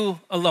you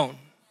alone.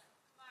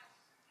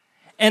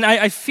 And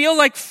I feel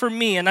like for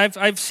me, and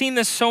I've seen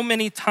this so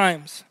many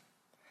times,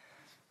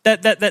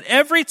 that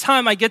every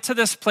time I get to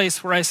this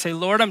place where I say,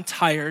 Lord, I'm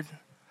tired.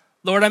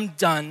 Lord, I'm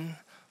done.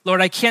 Lord,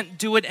 I can't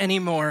do it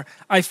anymore.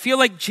 I feel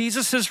like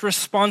Jesus'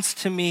 response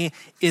to me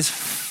is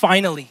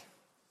finally.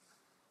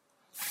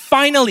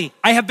 Finally.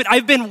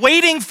 I've been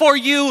waiting for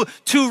you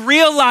to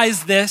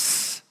realize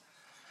this.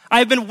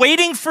 I've been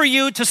waiting for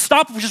you to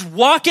stop just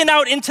walking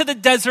out into the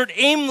desert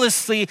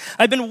aimlessly.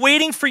 I've been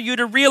waiting for you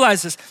to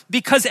realize this,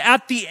 because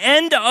at the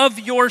end of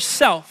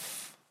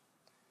yourself,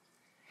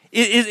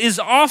 it is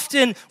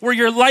often where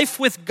your life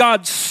with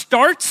God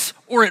starts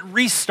or it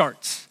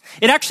restarts.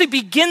 It actually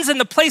begins in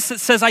the place that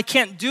says, I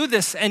can't do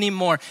this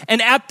anymore.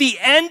 And at the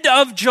end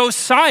of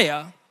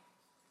Josiah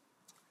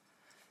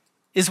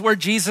is where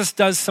Jesus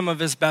does some of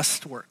his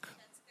best work.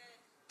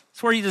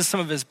 It's where he does some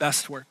of his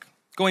best work.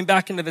 Going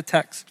back into the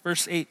text,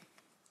 verse 8.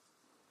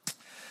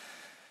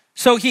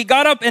 So he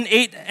got up and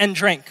ate and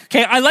drank.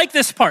 Okay, I like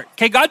this part.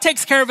 Okay, God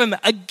takes care of him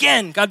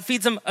again. God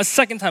feeds him a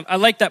second time. I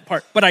like that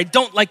part, but I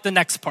don't like the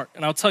next part,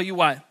 and I'll tell you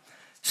why.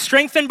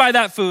 Strengthened by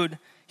that food,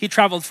 he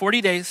traveled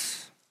 40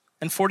 days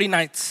and 40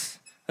 nights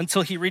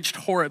until he reached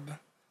Horeb,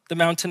 the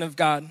mountain of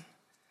God.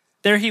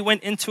 There he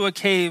went into a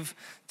cave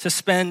to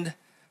spend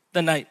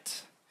the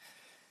night.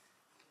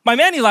 My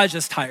man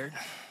Elijah's tired.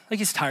 Like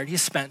he's tired,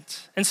 he's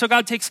spent. And so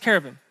God takes care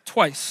of him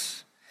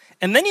twice.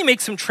 And then he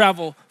makes him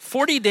travel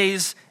 40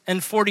 days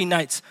and 40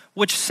 nights,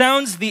 which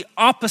sounds the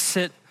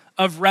opposite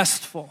of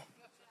restful.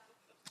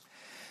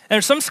 And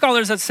there's some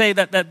scholars that say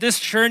that this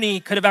journey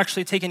could have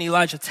actually taken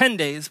Elijah 10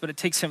 days, but it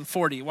takes him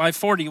 40. Why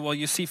 40? Well,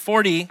 you see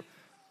 40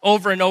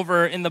 over and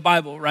over in the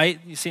Bible, right?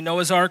 You see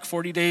Noah's Ark,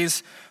 40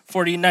 days,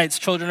 40 nights.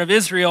 Children of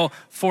Israel,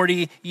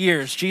 40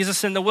 years.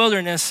 Jesus in the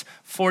wilderness,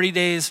 40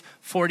 days,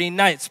 40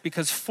 nights.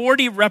 Because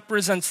 40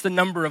 represents the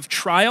number of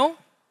trial,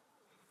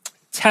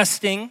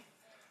 testing,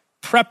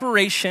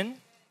 preparation,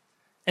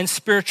 and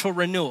spiritual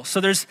renewal. So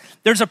there's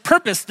a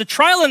purpose. The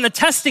trial and the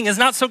testing is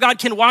not so God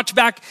can watch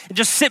back and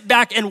just sit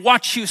back and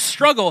watch you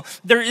struggle.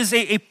 There is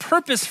a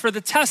purpose for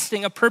the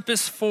testing, a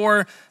purpose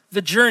for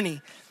the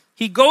journey.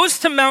 He goes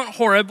to Mount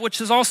Horeb, which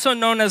is also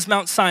known as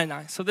Mount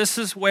Sinai. So this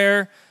is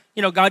where,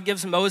 God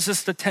gives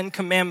Moses the 10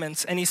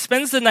 Commandments, and he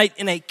spends the night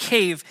in a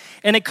cave.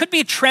 And it could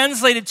be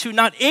translated to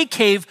not a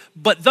cave,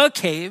 but the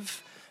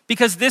cave,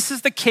 because this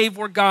is the cave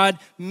where God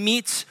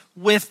meets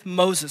with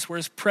Moses, where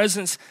his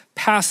presence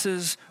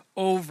passes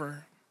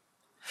over.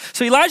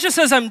 So Elijah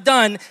says, I'm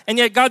done, and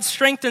yet God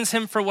strengthens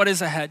him for what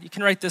is ahead. You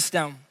can write this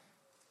down.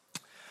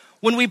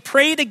 When we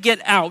pray to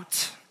get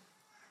out,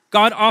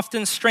 God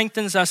often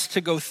strengthens us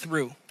to go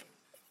through.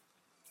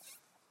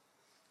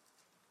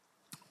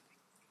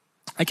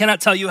 I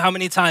cannot tell you how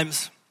many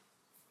times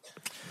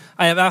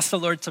I have asked the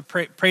Lord to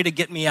pray to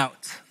get me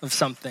out of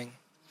something.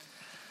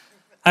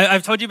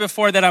 I've told you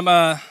before that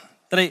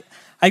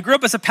I grew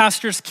up as a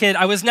pastor's kid.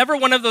 I was never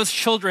one of those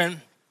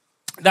children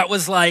that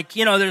was like,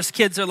 there's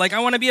kids that are like, I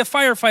want to be a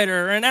firefighter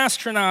or an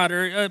astronaut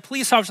or a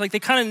police officer. Like they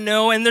kind of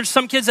know, and there's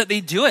some kids that they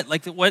do it.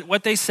 Like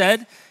what they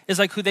said is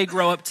like who they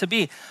grow up to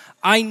be.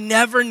 I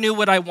never knew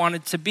what I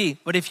wanted to be.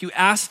 But if you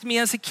asked me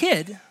as a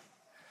kid,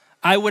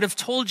 I would have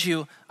told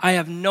you, I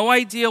have no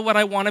idea what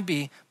I want to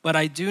be, but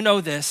I do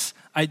know this,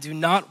 I do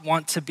not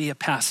want to be a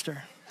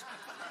pastor.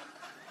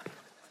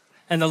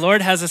 And the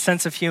Lord has a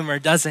sense of humor,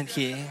 doesn't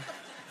he?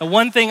 The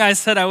one thing I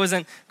said I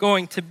wasn't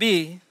going to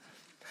be.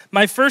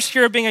 My first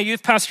year of being a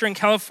youth pastor in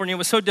California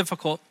was so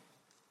difficult.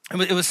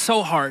 It was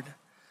so hard.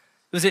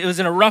 It was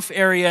in a rough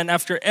area, and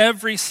after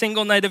every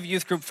single night of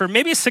youth group, for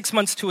maybe 6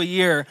 months to a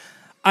year,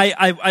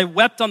 I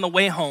wept on the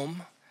way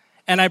home.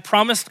 And I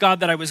promised God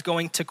that I was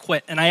going to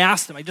quit. And I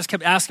just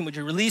kept asking, would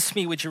you release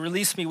me? Would you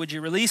release me? Would you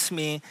release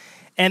me?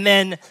 And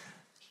then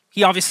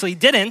he obviously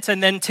didn't.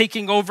 And then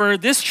taking over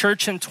this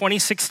church in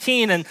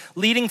 2016 and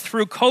leading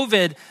through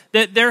COVID,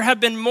 that there have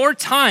been more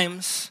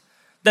times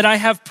that I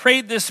have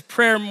prayed this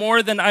prayer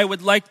more than I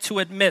would like to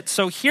admit.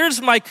 So here's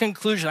my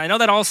conclusion. I know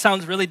that all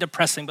sounds really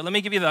depressing, but let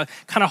me give you the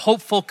kind of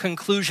hopeful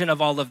conclusion of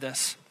all of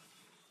this.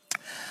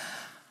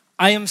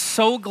 I am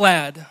so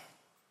glad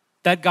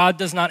that God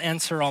does not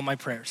answer all my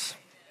prayers.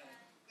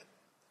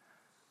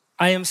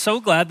 I am so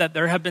glad that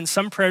there have been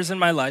some prayers in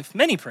my life,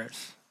 many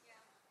prayers,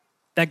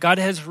 that God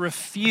has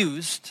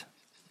refused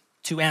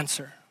to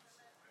answer.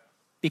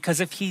 Because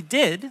if he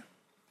did,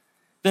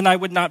 then I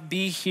would not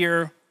be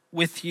here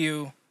with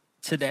you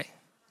today.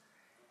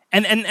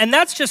 And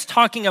that's just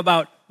talking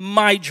about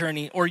my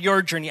journey or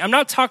your journey. I'm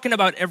not talking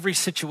about every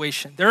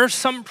situation. There are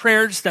some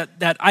prayers that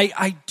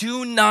I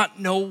do not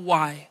know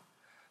why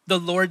the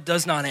Lord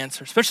does not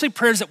answer, especially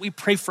prayers that we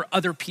pray for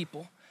other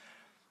people.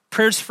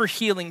 Prayers for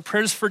healing,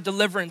 prayers for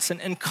deliverance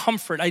and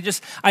comfort.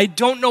 I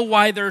don't know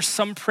why there are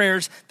some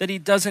prayers that he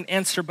doesn't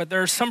answer, but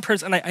there are some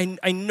prayers, and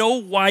I know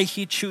why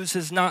he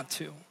chooses not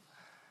to.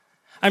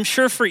 I'm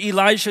sure for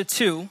Elijah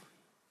too,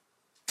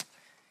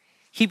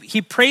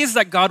 he prays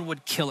that God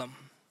would kill him.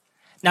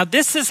 Now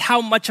this is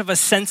how much of a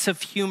sense of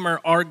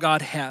humor our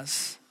God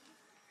has.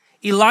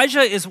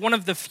 Elijah is one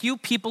of the few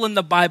people in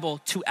the Bible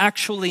to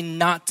actually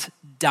not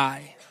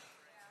die.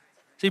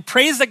 So he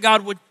prays that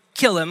God would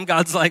kill him.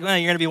 God's like, well,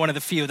 you're going to be one of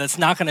the few that's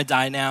not going to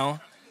die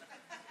now.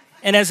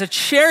 And as a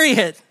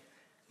chariot,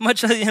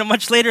 much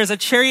later, as a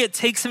chariot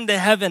takes him to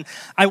heaven,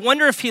 I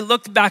wonder if he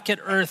looked back at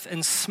earth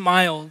and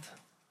smiled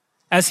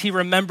as he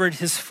remembered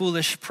his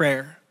foolish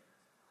prayer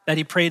that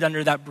he prayed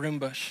under that broom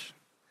bush.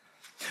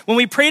 When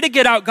we pray to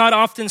get out, God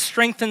often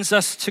strengthens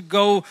us to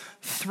go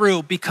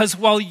through, because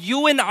while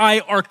you and I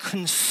are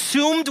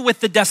consumed with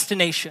the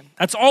destination,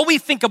 that's all we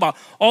think about.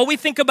 All we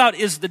think about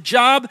is the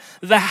job,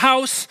 the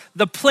house,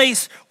 the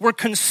place. We're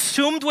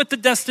consumed with the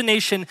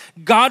destination.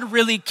 God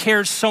really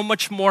cares so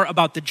much more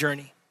about the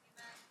journey.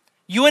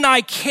 You and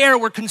I care.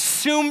 We're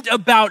consumed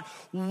about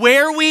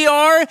where we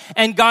are,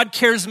 and God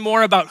cares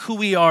more about who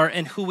we are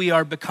and who we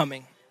are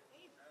becoming.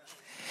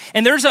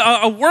 And there's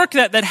a work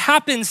that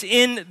happens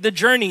in the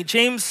journey.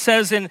 James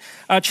says in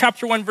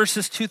chapter 1,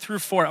 verses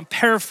 2-4, I'm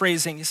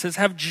paraphrasing. He says,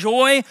 have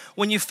joy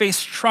when you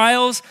face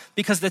trials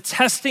because the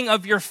testing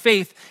of your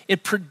faith,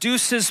 it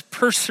produces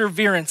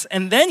perseverance.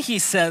 And then he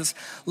says,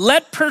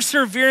 let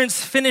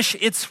perseverance finish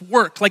its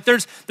work. Like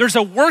there's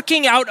a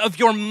working out of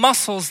your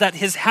muscles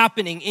that is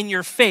happening in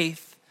your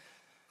faith.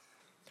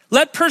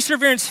 Let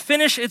perseverance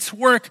finish its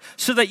work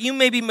so that you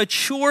may be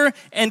mature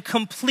and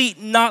complete,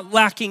 not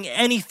lacking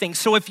anything.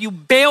 So if you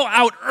bail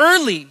out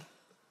early,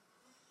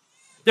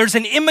 there's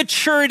an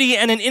immaturity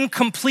and an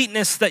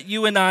incompleteness that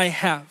you and I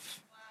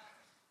have.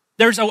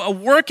 There's a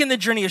work in the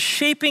journey, a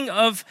shaping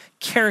of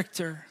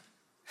character.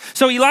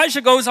 So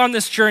Elijah goes on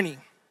this journey.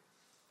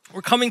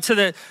 We're coming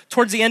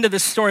towards the end of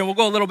this story, and we'll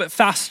go a little bit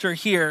faster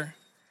here.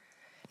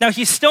 Now,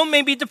 he still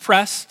may be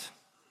depressed.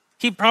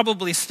 He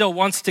probably still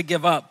wants to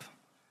give up.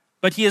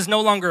 But he is no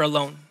longer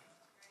alone.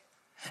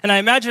 And I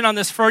imagine on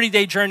this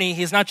 40-day journey,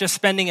 he's not just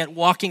spending it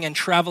walking and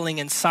traveling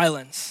in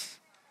silence,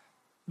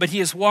 but he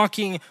is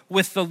walking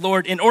with the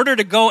Lord in order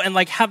to go and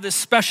have this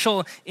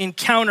special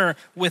encounter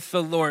with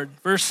the Lord.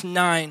 Verse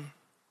 9.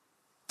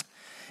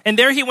 And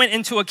there he went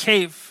into a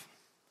cave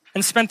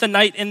and spent the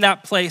night in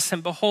that place.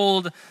 And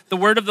behold, the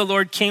word of the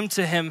Lord came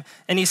to him,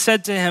 and he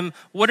said to him,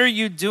 what are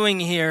you doing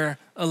here,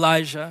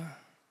 Elijah?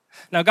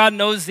 Now God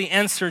knows the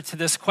answer to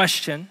this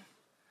question,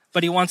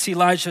 but he wants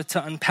Elijah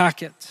to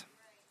unpack it.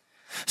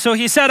 So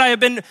he said, I have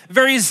been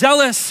very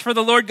zealous for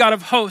the Lord God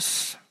of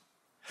hosts.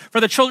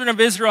 For the children of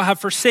Israel have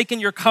forsaken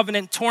your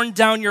covenant, torn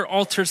down your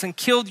altars, and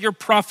killed your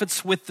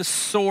prophets with the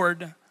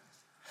sword.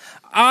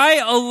 I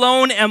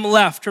alone am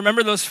left.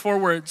 Remember those 4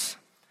 words.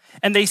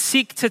 And they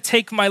seek to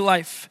take my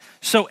life.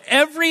 So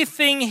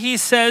everything he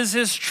says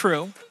is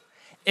true,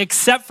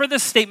 except for the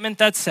statement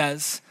that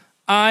says,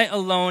 I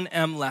alone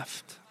am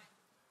left.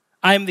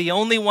 I am the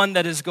only one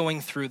that is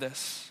going through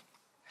this.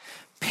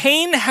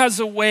 Pain has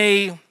a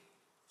way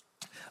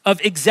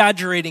of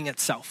exaggerating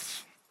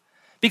itself.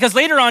 Because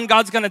later on,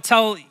 God's going to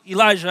tell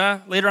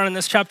Elijah, later on in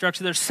this chapter,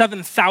 actually, there's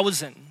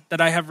 7,000 that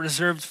I have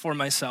reserved for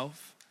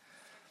myself.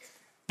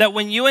 That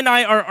when you and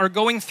I are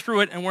going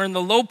through it and we're in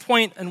the low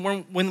point and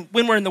when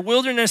we're in the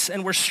wilderness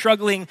and we're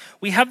struggling,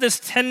 we have this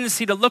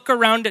tendency to look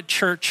around at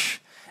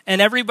church and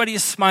everybody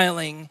is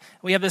smiling.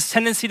 We have this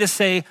tendency to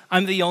say,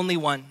 I'm the only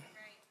one.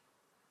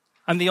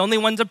 I'm the only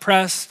one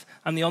depressed.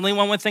 I'm the only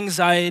one with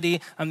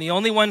anxiety. I'm the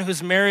only one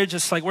whose marriage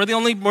is we're the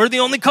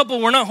only couple.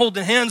 We're not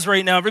holding hands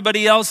right now.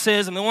 Everybody else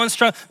is. I'm the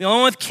only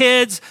one with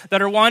kids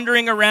that are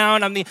wandering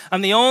around. I'm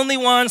the only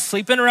one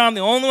sleeping around. I'm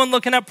the only one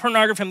looking at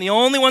pornography. I'm the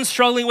only one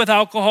struggling with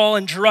alcohol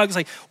and drugs.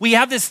 We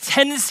have this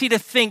tendency to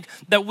think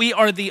that we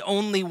are the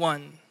only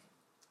one.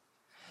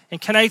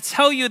 And can I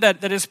tell you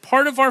that is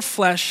part of our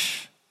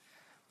flesh,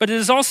 but it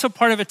is also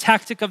part of a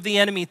tactic of the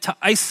enemy to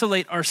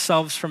isolate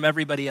ourselves from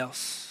everybody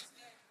else.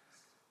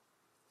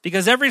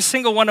 Because every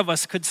single one of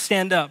us could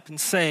stand up and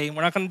say,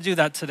 we're not going to do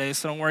that today,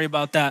 so don't worry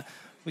about that.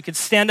 We could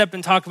stand up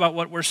and talk about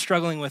what we're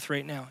struggling with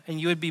right now, and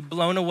you would be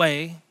blown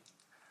away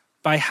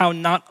by how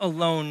not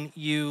alone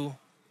you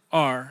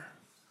are.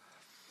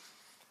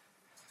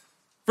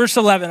 Verse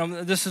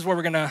 11, this is where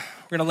we're gonna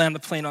land the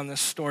plane on this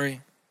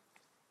story.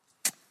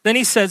 Then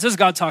he says, this is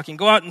God talking,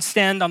 go out and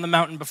stand on the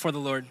mountain before the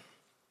Lord.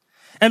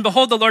 And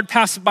behold, the Lord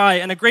passed by,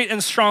 and a great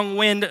and strong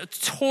wind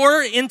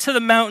tore into the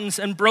mountains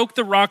and broke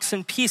the rocks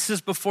in pieces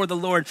before the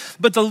Lord.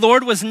 But the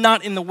Lord was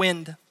not in the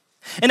wind.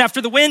 And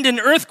after the wind, an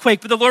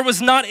earthquake, but the Lord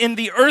was not in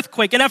the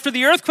earthquake. And after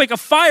the earthquake, a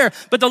fire,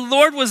 but the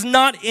Lord was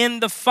not in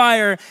the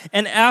fire.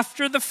 And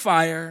after the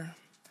fire,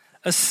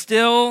 a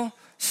still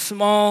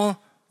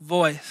small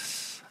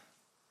voice.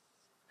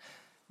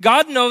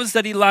 God knows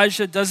that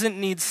Elijah doesn't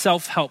need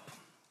self-help.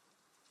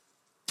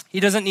 He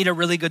doesn't need a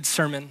really good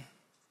sermon.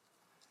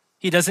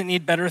 He doesn't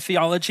need better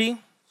theology.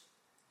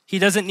 He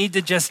doesn't need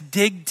to just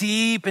dig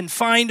deep and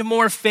find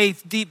more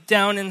faith deep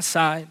down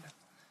inside.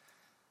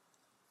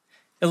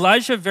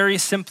 Elijah very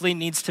simply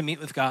needs to meet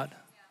with God.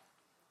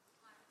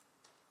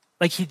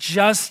 He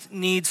just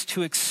needs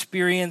to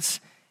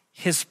experience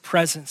his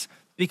presence.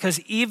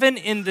 Because even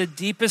in the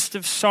deepest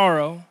of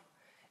sorrow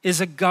is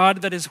a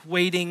God that is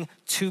waiting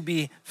to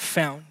be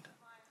found.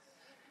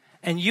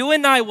 And you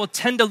and I will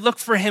tend to look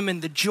for him in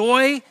the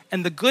joy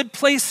and the good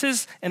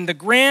places and the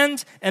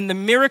grand and the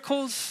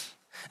miracles.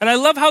 And I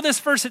love how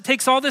this verse, it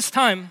takes all this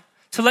time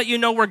to let you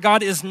know where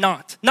God is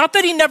not. Not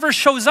that he never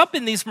shows up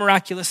in these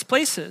miraculous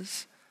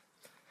places,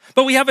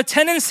 but we have a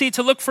tendency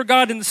to look for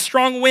God in the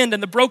strong wind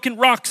and the broken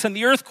rocks and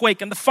the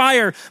earthquake and the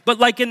fire.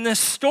 But in this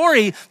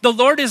story, the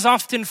Lord is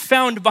often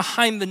found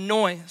behind the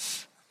noise.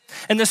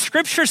 And the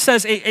scripture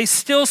says a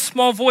still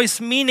small voice,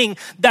 meaning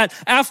that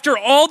after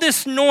all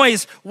this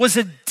noise was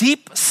a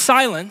deep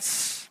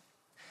silence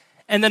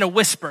and then a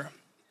whisper.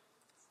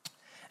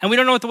 And we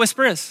don't know what the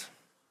whisper is.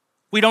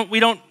 We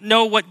don't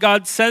know what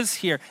God says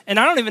here. And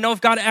I don't even know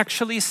if God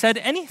actually said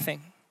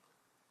anything.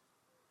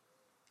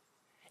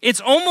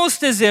 It's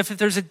almost as if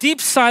there's a deep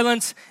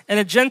silence and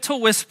a gentle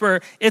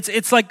whisper,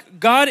 it's like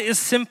God is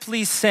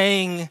simply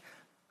saying,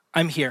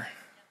 I'm here.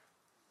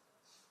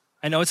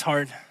 I know it's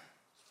hard.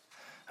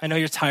 I know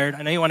you're tired.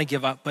 I know you want to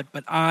give up,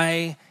 but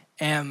I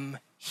am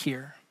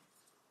here.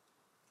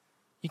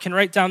 You can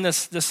write down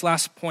this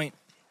last point,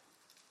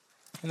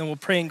 and then we'll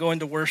pray and go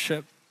into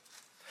worship.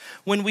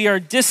 When we are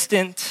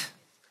distant,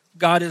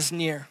 God is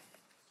near.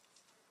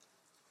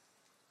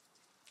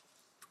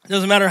 It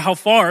doesn't matter how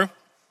far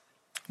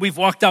we've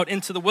walked out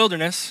into the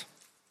wilderness.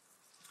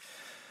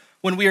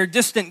 When we are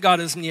distant, God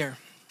is near.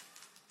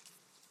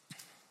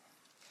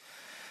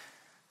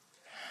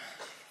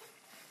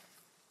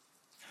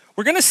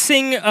 We're going to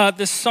sing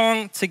this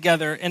song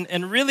together,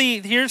 and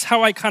really, here's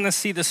how I kind of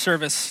see the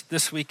service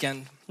this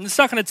weekend. And it's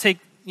not going to take,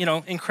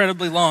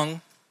 incredibly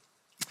long.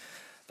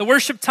 The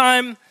worship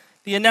time,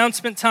 the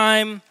announcement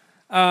time,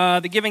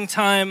 the giving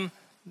time,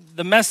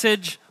 the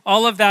message,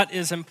 all of that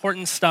is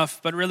important stuff,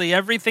 but really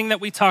everything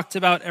that we talked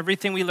about,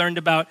 everything we learned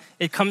about,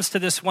 it comes to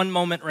this one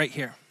moment right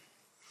here.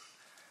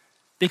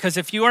 Because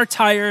if you are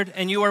tired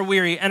and you are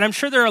weary, and I'm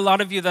sure there are a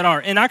lot of you that are,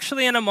 and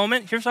actually in a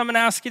moment, here's what I'm going to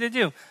ask you to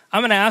do.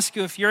 I'm going to ask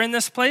you if you're in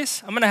this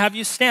place, I'm going to have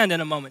you stand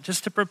in a moment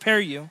just to prepare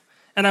you.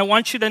 And I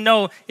want you to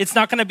know it's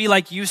not going to be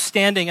like you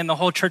standing and the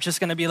whole church is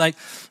going to be like,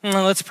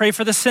 let's pray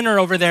for the sinner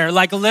over there.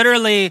 Like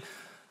literally,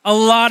 a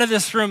lot of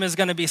this room is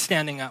going to be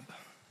standing up.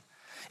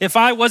 If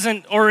I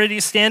wasn't already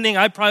standing,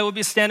 I probably would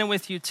be standing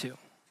with you too.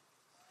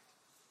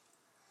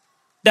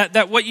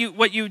 That what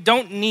you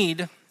don't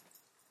need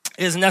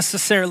is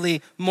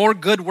necessarily more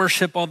good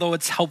worship, although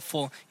it's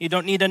helpful. You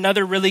don't need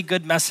another really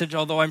good message,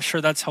 although I'm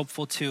sure that's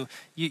helpful too.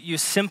 You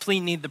simply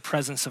need the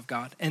presence of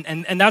God.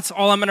 And that's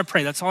all I'm going to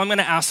pray. That's all I'm going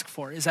to ask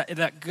for is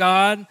that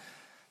God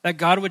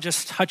would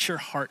just touch your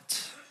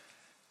heart,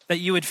 that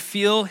you would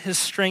feel his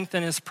strength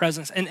and his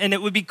presence. And it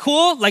would be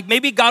cool, like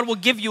maybe God will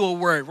give you a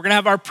word. We're going to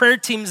have our prayer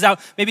teams out.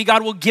 Maybe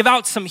God will give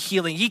out some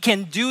healing. He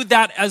can do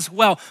that as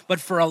well. But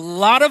for a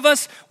lot of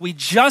us, we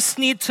just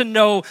need to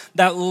know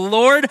that,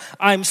 Lord,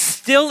 I'm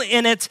still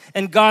in it,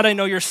 and God, I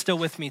know you're still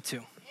with me too.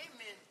 Amen.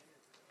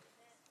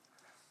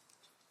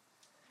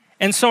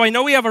 And so I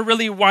know we have a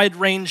really wide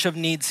range of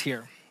needs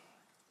here.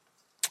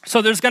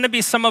 So there's going to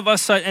be some of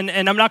us, and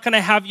I'm not going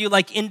to have you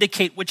like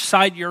indicate which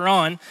side you're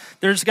on.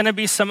 There's going to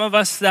be some of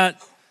us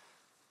that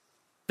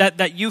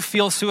you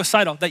feel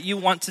suicidal, that you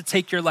want to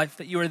take your life,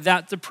 that you are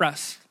that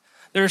depressed.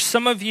 There are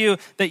some of you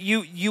that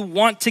you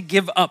want to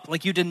give up,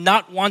 like you did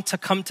not want to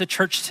come to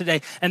church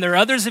today. And there are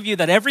others of you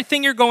that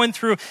everything you're going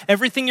through,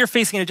 everything you're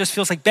facing, it just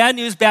feels like bad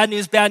news, bad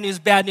news, bad news,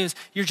 bad news.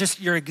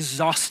 You're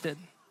exhausted.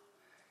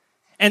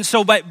 And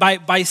so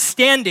by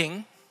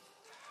standing,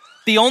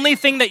 the only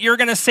thing that you're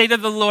going to say to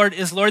the Lord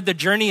is, Lord, the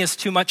journey is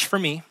too much for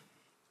me,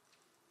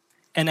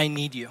 and I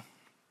need you.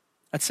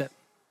 That's it.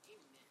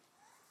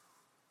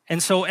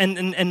 And so,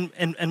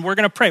 and we're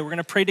going to pray. We're going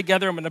to pray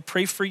together. I'm going to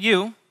pray for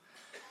you.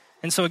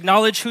 And so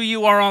acknowledge who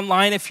you are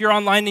online. If you're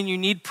online and you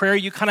need prayer,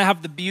 you kind of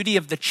have the beauty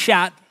of the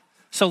chat.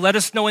 So let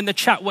us know in the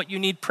chat what you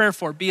need prayer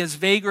for. Be as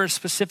vague or as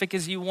specific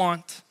as you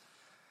want.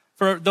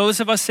 For those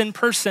of us in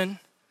person,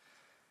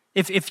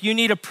 if you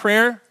need a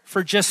prayer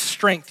for just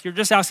strength, you're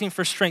just asking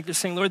for strength. You're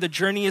saying, Lord, the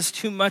journey is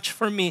too much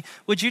for me.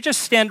 Would you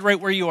just stand right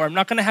where you are? I'm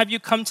not going to have you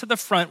come to the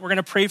front. We're going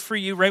to pray for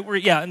you right where,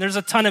 and there's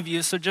a ton of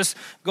you, so just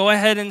go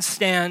ahead and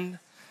stand.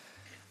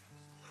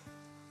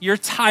 You're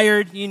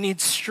tired. You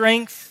need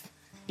strength.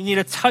 You need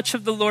a touch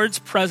of the Lord's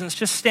presence.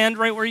 Just stand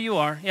right where you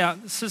are. Yeah,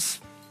 it's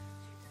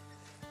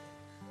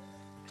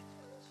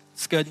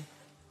good.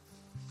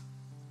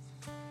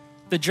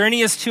 The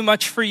journey is too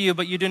much for you,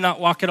 but you do not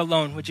walk it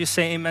alone. Would you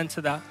say amen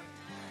to that?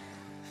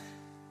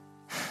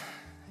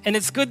 And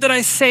it's good that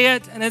I say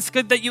it, and it's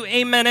good that you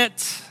amen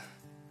it,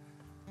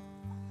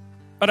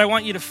 but I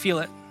want you to feel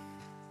it.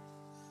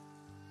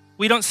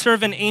 We don't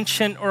serve an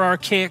ancient or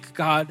archaic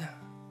God.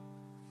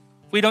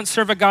 We don't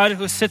serve a God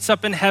who sits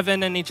up in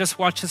heaven and he just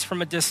watches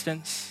from a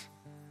distance.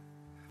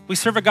 We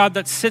serve a God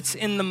that sits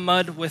in the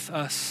mud with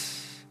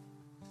us.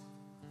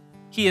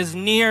 He is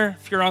near.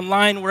 If you're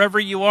online, wherever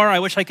you are, I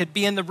wish I could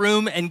be in the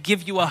room and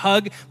give you a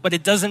hug, but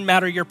it doesn't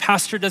matter. Your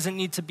pastor doesn't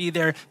need to be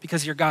there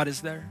because your God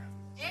is there.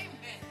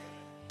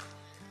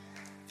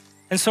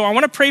 And so I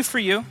want to pray for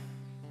you.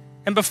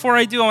 And before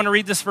I do, I want to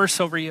read this verse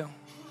over you.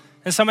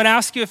 And so I'm going to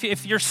ask you,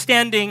 if you're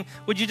standing,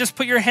 would you just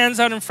put your hands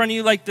out in front of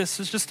you like this?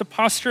 It's just a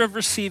posture of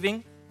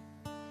receiving.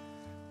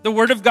 The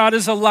word of God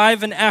is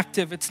alive and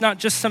active. It's not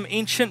just some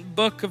ancient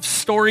book of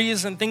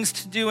stories and things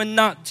to do and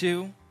not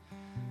do.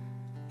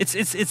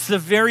 It's the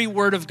very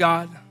word of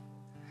God.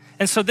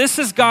 And so this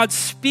is God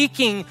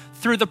speaking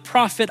through the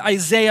prophet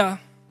Isaiah.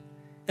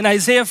 In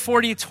Isaiah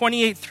 40,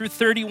 28 through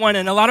 31.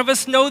 And a lot of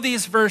us know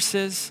these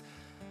verses,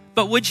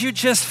 but would you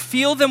just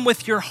feel them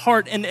with your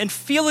heart and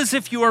feel as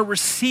if you are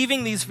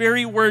receiving these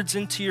very words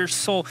into your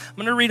soul? I'm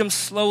going to read them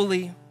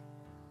slowly.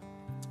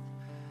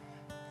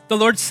 The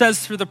Lord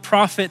says through the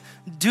prophet,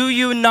 "Do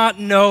you not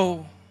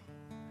know?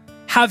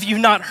 Have you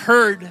not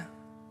heard?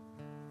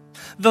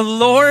 The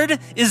Lord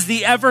is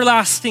the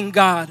everlasting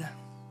God,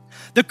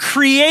 the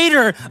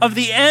creator of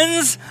the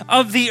ends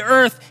of the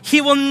earth.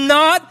 He will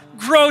not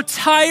grow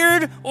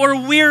tired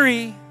or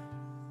weary,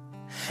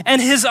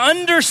 and his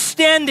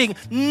understanding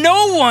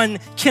no one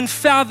can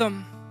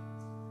fathom.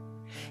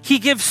 He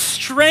gives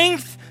strength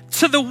strength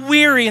to the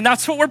weary, and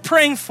that's what we're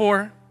praying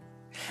for,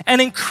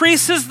 and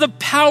increases the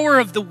power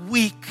of the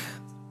weak.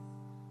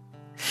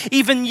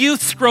 Even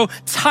youths grow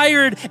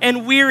tired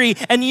and weary,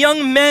 and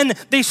young men,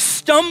 they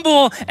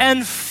stumble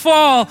and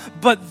fall.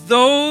 But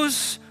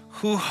those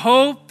who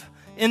hope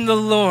in the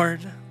Lord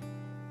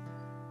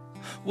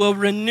will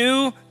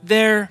renew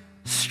their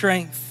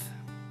strength.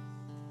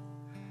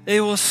 They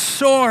will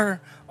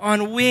soar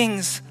on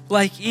wings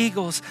like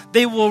eagles.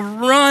 They will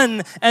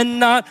run and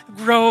not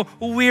grow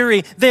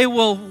weary. They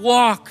will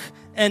walk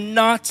and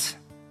not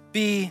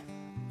be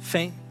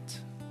faint.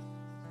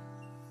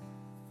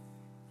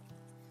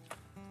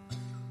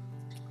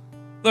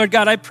 Lord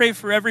God, I pray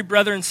for every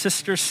brother and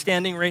sister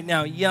standing right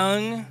now,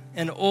 young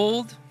and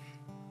old.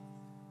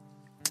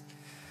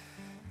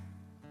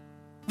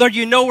 Lord,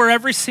 you know where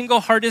every single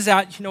heart is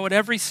at. You know what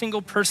every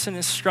single person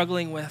is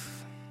struggling with.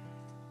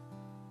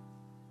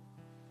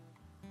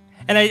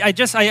 And I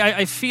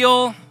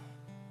feel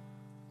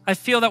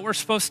that we're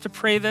supposed to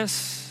pray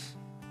this.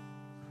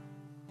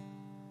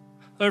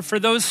 Lord, for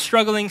those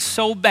struggling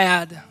so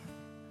bad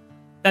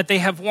that they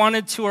have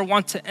wanted to or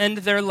want to end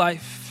their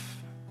life,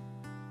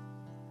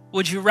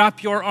 would you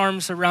wrap your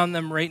arms around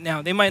them right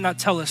now? They might not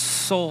tell a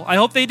soul. I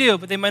hope they do,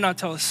 but they might not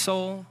tell a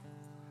soul.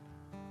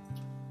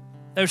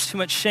 There's too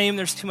much shame.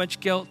 There's too much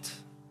guilt.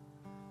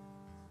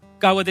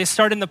 God, would they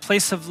start in the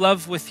place of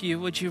love with you?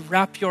 Would you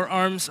wrap your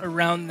arms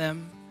around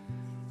them?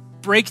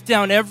 Break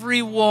down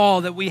every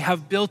wall that we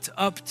have built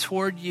up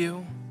toward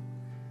you.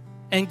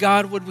 And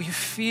God, would we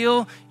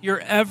feel your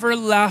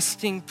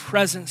everlasting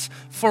presence?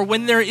 For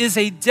when there is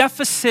a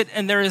deficit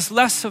and there is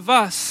less of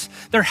us,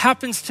 there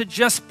happens to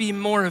just be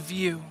more of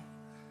you.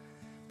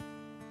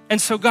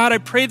 And so God, I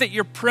pray that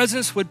your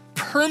presence would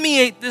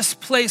permeate this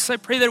place. I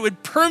pray that it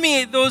would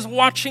permeate those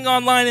watching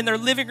online in their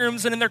living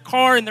rooms and in their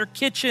car, in their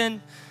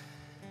kitchen.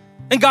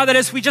 And God, that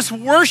as we just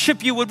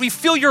worship you, would we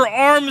feel your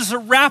arms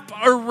wrap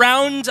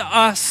around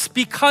us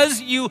because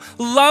you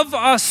love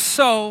us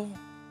so.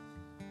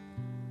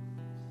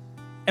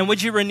 And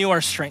would you renew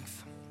our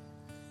strength?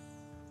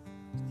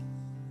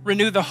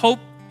 Renew the hope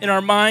in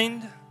our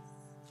mind.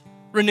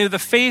 Renew the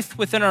faith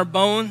within our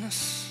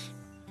bones.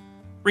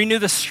 Renew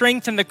the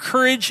strength and the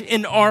courage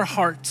in our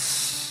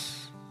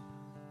hearts.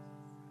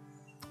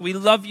 We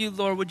love you,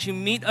 Lord. Would you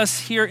meet us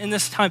here in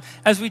this time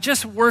as we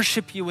just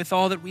worship you with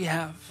all that we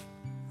have?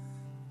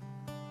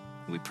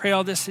 We pray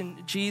all this in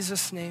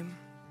Jesus' name.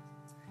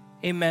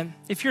 Amen.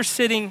 If you're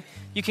sitting,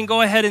 you can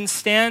go ahead and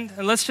stand,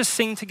 and let's just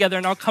sing together,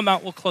 and I'll come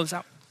out, we'll close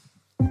out.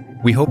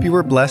 We hope you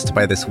were blessed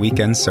by this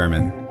weekend's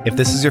sermon. If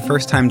this is your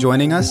first time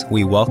joining us,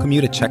 we welcome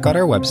you to check out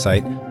our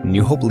website,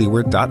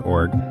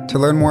 newhopeleeward.org, to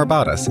learn more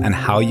about us and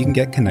how you can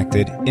get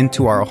connected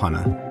into our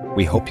ohana.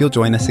 We hope you'll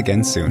join us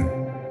again soon.